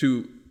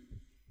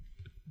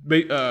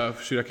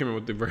remember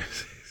what the verse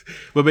is.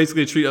 But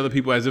basically treat other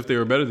people as if they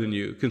were better than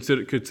you.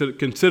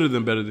 Consider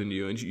them better than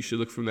you. And you should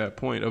look from that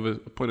point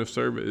of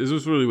service. This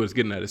is really what it's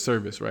getting at, is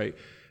service, right?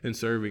 And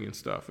serving and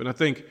stuff. And I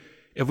think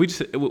if we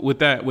just, with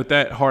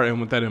that heart and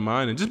with that in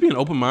mind, and just being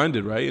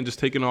open-minded, right? And just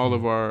taking all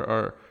of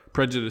our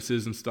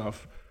prejudices and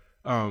stuff,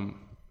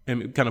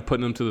 and kind of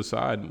putting them to the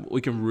side, we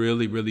can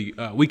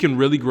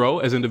really grow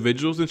as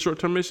individuals in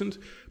short-term missions,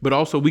 but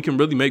also we can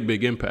really make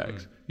big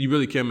impacts. You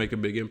really can make a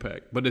big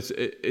impact. But it's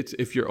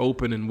if you're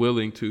open and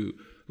willing to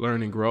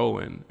learn and grow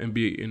and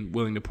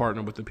willing to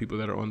partner with the people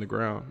that are on the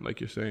ground, like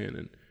you're saying,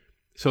 and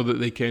so that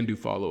they can do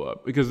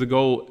follow-up. Because the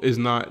goal is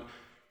not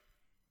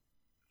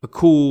a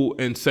cool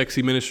and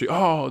sexy ministry.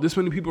 Oh, this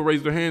many people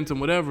raise their hands and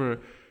whatever.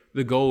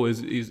 The goal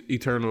is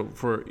eternal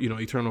for,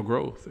 eternal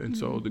growth. And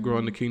so to grow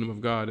in the kingdom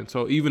of God. And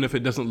so even if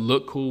it doesn't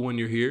look cool when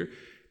you're here,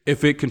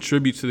 if it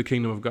contributes to the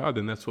kingdom of God,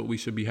 then that's what we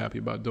should be happy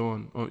about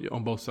doing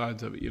on both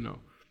sides of it,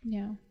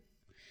 Yeah.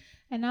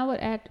 And I would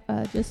add,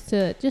 just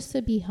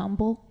to be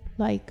humble,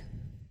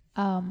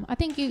 I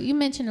think you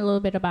mentioned a little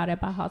bit about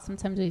how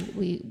sometimes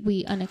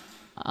we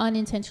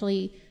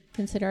unintentionally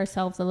consider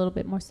ourselves a little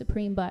bit more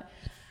supreme, but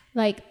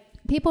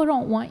people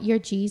don't want your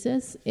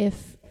Jesus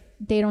if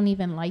they don't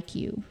even like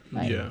you.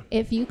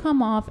 If you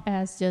come off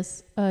as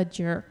just a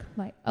jerk,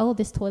 oh,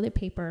 this toilet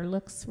paper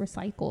looks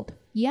recycled.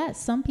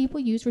 Yes, some people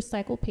use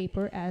recycled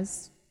paper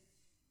as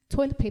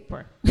toilet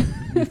paper.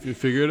 You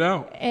figure it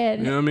out.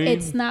 And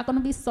it's not going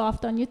to be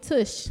soft on your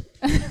tush.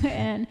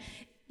 And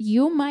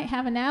you might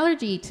have an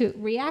allergy to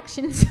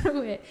reaction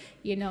to it.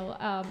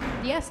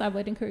 Yes, I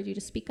would encourage you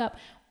to speak up,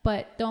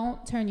 but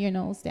don't turn your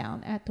nose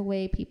down at the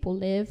way people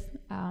live.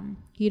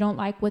 You don't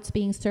like what's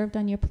being served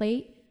on your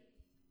plate.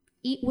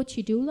 Eat what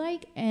you do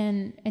like,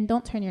 and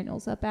don't turn your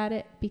nose up at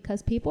it,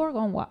 because people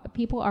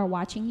are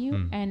watching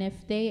you. And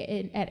if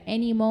they at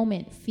any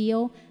moment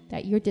feel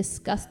that you're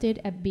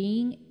disgusted at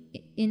being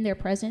in their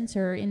presence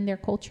or in their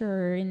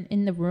culture or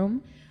in the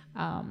room,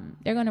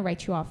 they're going to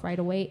write you off right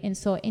away. And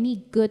so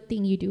any good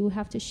thing you do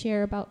have to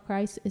share about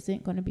Christ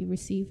isn't going to be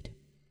received.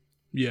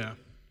 Yeah.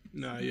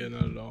 Not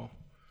at all.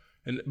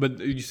 But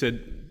you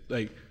said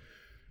like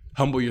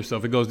humble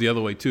yourself. It goes the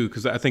other way too,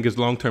 because I think as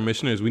long-term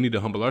missionaries, we need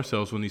to humble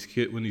ourselves when these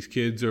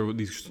kids or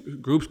these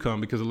groups come,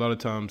 because a lot of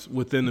times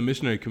within the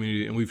missionary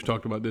community, and we've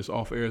talked about this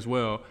off air as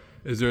well,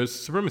 is there a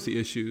supremacy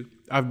issue.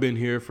 I've been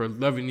here for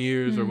 11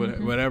 years or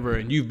whatever,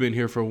 and you've been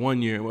here for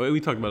 1 year. Well, we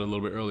talked about it a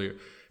little bit earlier.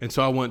 And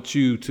so I want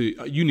you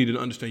need to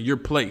understand your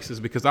place is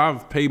because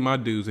I've paid my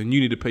dues and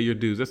you need to pay your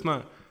dues. That's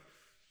not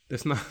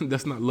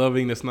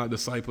loving. That's not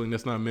discipling.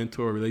 That's not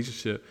mentor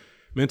relationship.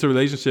 Mentor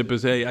relationship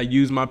is, hey, I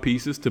use my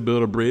pieces to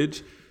build a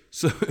bridge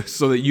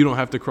so that you don't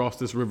have to cross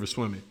this river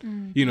swimming,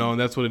 and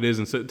that's what it is.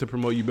 And so, to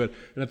promote you better.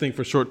 And I think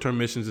for short-term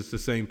missions, it's the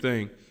same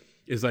thing.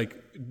 It's like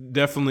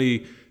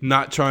definitely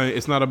not trying.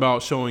 It's not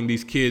about showing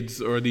these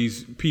kids or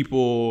these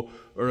people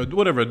or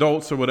whatever,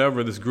 adults or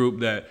whatever, this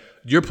group, that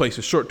your place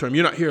is short-term.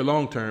 You're not here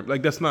long-term.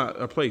 Like, that's not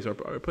our place.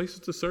 Our place is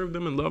to serve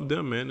them and love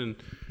them, man. And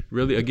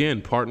really,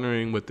 again,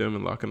 partnering with them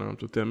and locking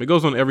arms with them. It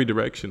goes on every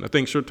direction. I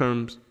think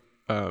short-term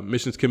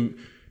missions can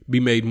be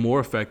made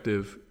more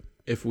effective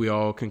if we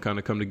all can kind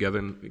of come together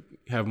and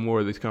have more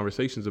of these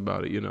conversations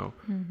about it,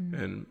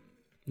 And,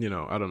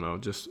 I don't know,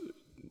 just,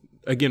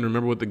 again,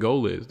 remember what the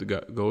goal is. The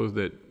goal is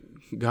that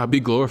God be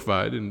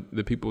glorified and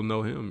that people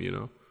know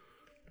him,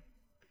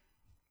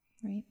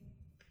 Right.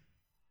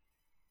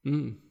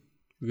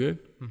 Good?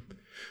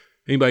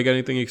 Anybody got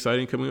anything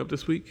exciting coming up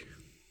this week?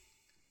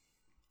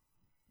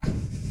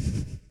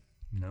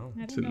 No.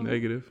 It's a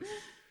negative.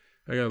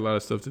 I got a lot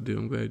of stuff to do.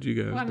 I'm glad you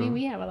guys don't.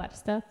 We have a lot of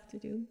stuff to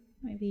do.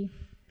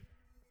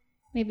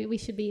 Maybe we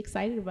should be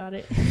excited about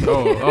it.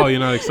 Oh, you're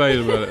not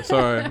excited about it.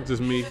 Sorry,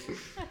 just me.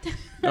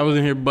 I was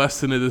in here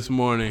busting it this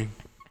morning.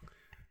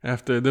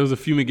 After there was a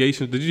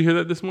fumigation. Did you hear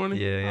that this morning?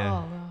 Yeah.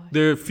 Oh, gosh.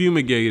 They're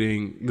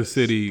fumigating the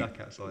city. Stuck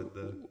outside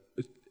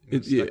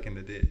stuck in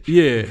the ditch.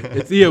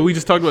 Yeah, we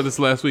just talked about this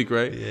last week,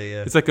 right?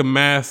 Yeah. It's like a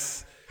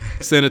mass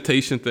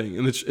sanitation thing,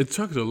 and the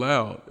trucks are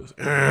loud.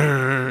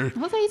 I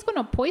was like, he's going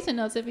to poison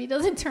us if he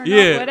doesn't turn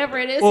off whatever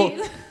it is. Well,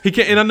 he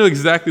can't, and I knew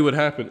exactly what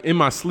happened. In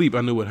my sleep, I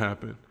knew what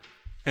happened.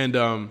 And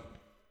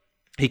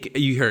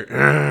you hear,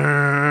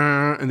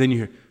 and then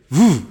you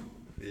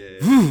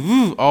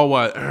hear, all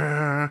white,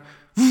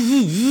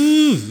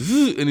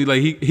 and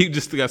he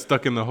just got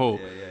stuck in the hole.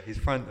 Yeah. His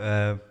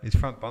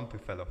front bumper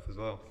fell off as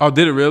well. Oh,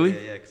 did it really?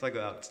 Yeah. Because I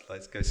got out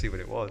to go see what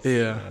it was.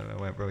 Yeah.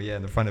 I went,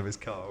 in the front of his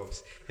car.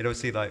 It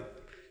obviously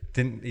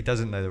he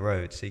doesn't know the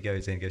road, so he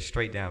goes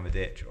straight down the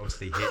ditch.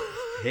 Obviously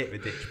hit the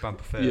ditch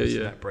bumper first,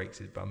 and that breaks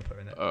his bumper,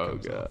 and that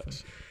comes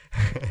off.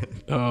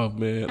 Oh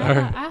man!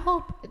 I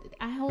hope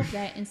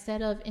that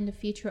instead of in the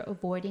future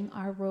avoiding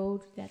our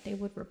road, that they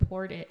would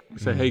report it.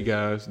 Say, hey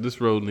guys, this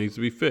road needs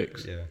to be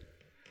fixed. Yeah.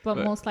 But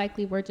most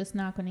likely, we're just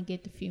not going to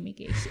get the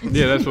fumigation.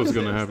 Yeah, that's what's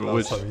going to happen.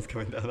 He's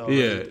coming down.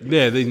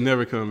 They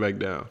never coming back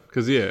down.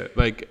 Because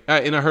I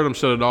heard them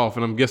shut it off,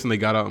 and I'm guessing they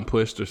got out and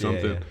pushed or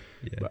something.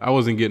 Yeah. But I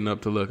wasn't getting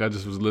up to look. I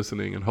just was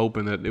listening and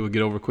hoping that it would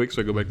get over quick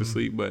so I go back to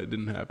sleep, but it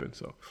didn't happen.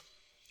 So,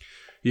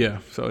 yeah.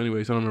 So,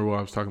 anyways, I don't remember why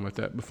I was talking about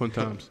that, but fun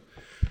times.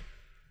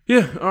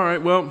 Yeah. All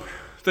right. Well,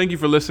 thank you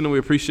for listening. We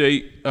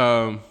appreciate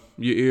your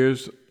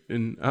ears.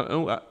 And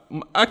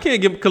I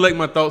can't collect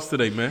my thoughts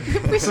today, man.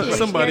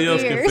 Somebody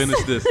else can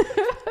finish this.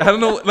 I don't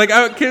know. Like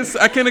I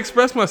can't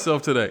express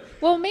myself today.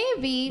 Well,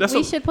 maybe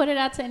we should put it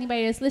out to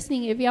anybody that's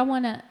listening. If y'all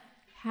want to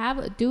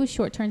do a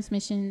short-term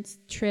missions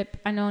trip,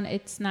 I know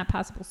it's not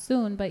possible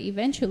soon, but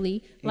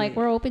eventually,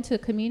 we're open to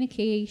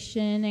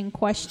communication and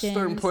questions.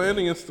 Start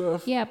planning and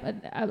stuff. Yeah,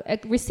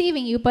 but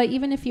receiving you. But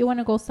even if you want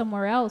to go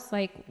somewhere else,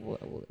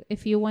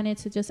 if you wanted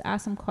to just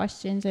ask some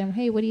questions and,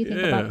 hey, what do you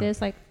think about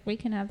this? We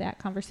can have that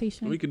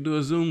conversation. We could do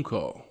a Zoom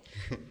call.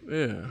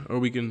 Or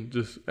we can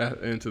just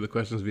answer the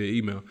questions via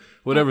email.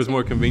 Whatever's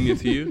more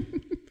convenient to you.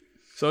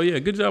 So,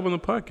 good job on the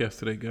podcast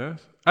today, guys.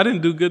 I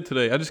didn't do good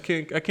today.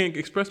 I can't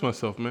express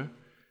myself, man.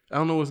 I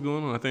don't know what's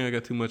going on. I think I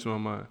got too much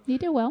on my mind. You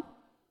did well.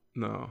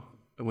 No.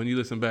 When you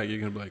listen back, you're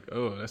going to be like,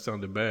 oh, that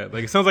sounded bad.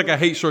 It sounds like I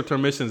hate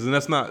short-term missions, and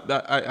that's not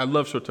that. I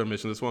love short-term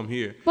missions. That's why I'm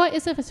here. Well,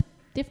 it's a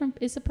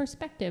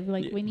perspective.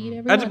 We need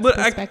everyone's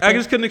perspective. I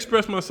just couldn't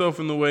express myself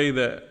in the way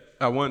that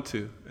I want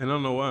to, and I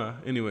don't know why.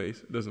 Anyways,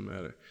 it doesn't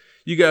matter.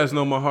 You guys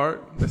know my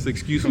heart. That's the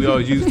excuse we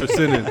always use for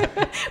sinning.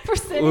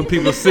 When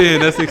people sin,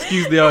 that's the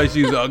excuse they always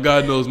use. Oh,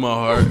 God knows my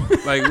heart.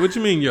 What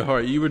you mean your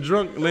heart? You were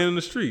drunk laying in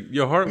the street.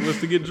 Your heart was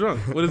to get drunk.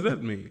 What does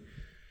that mean?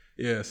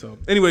 Yeah, so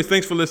anyways,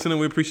 thanks for listening.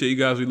 We appreciate you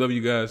guys. We love you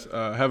guys.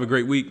 Have a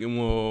great week, and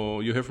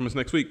you'll hear from us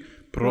next week.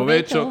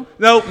 Provecho.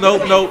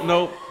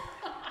 Nope.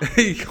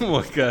 Hey, come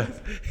on, guys.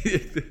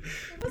 It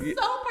was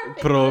so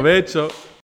perfect. Provecho.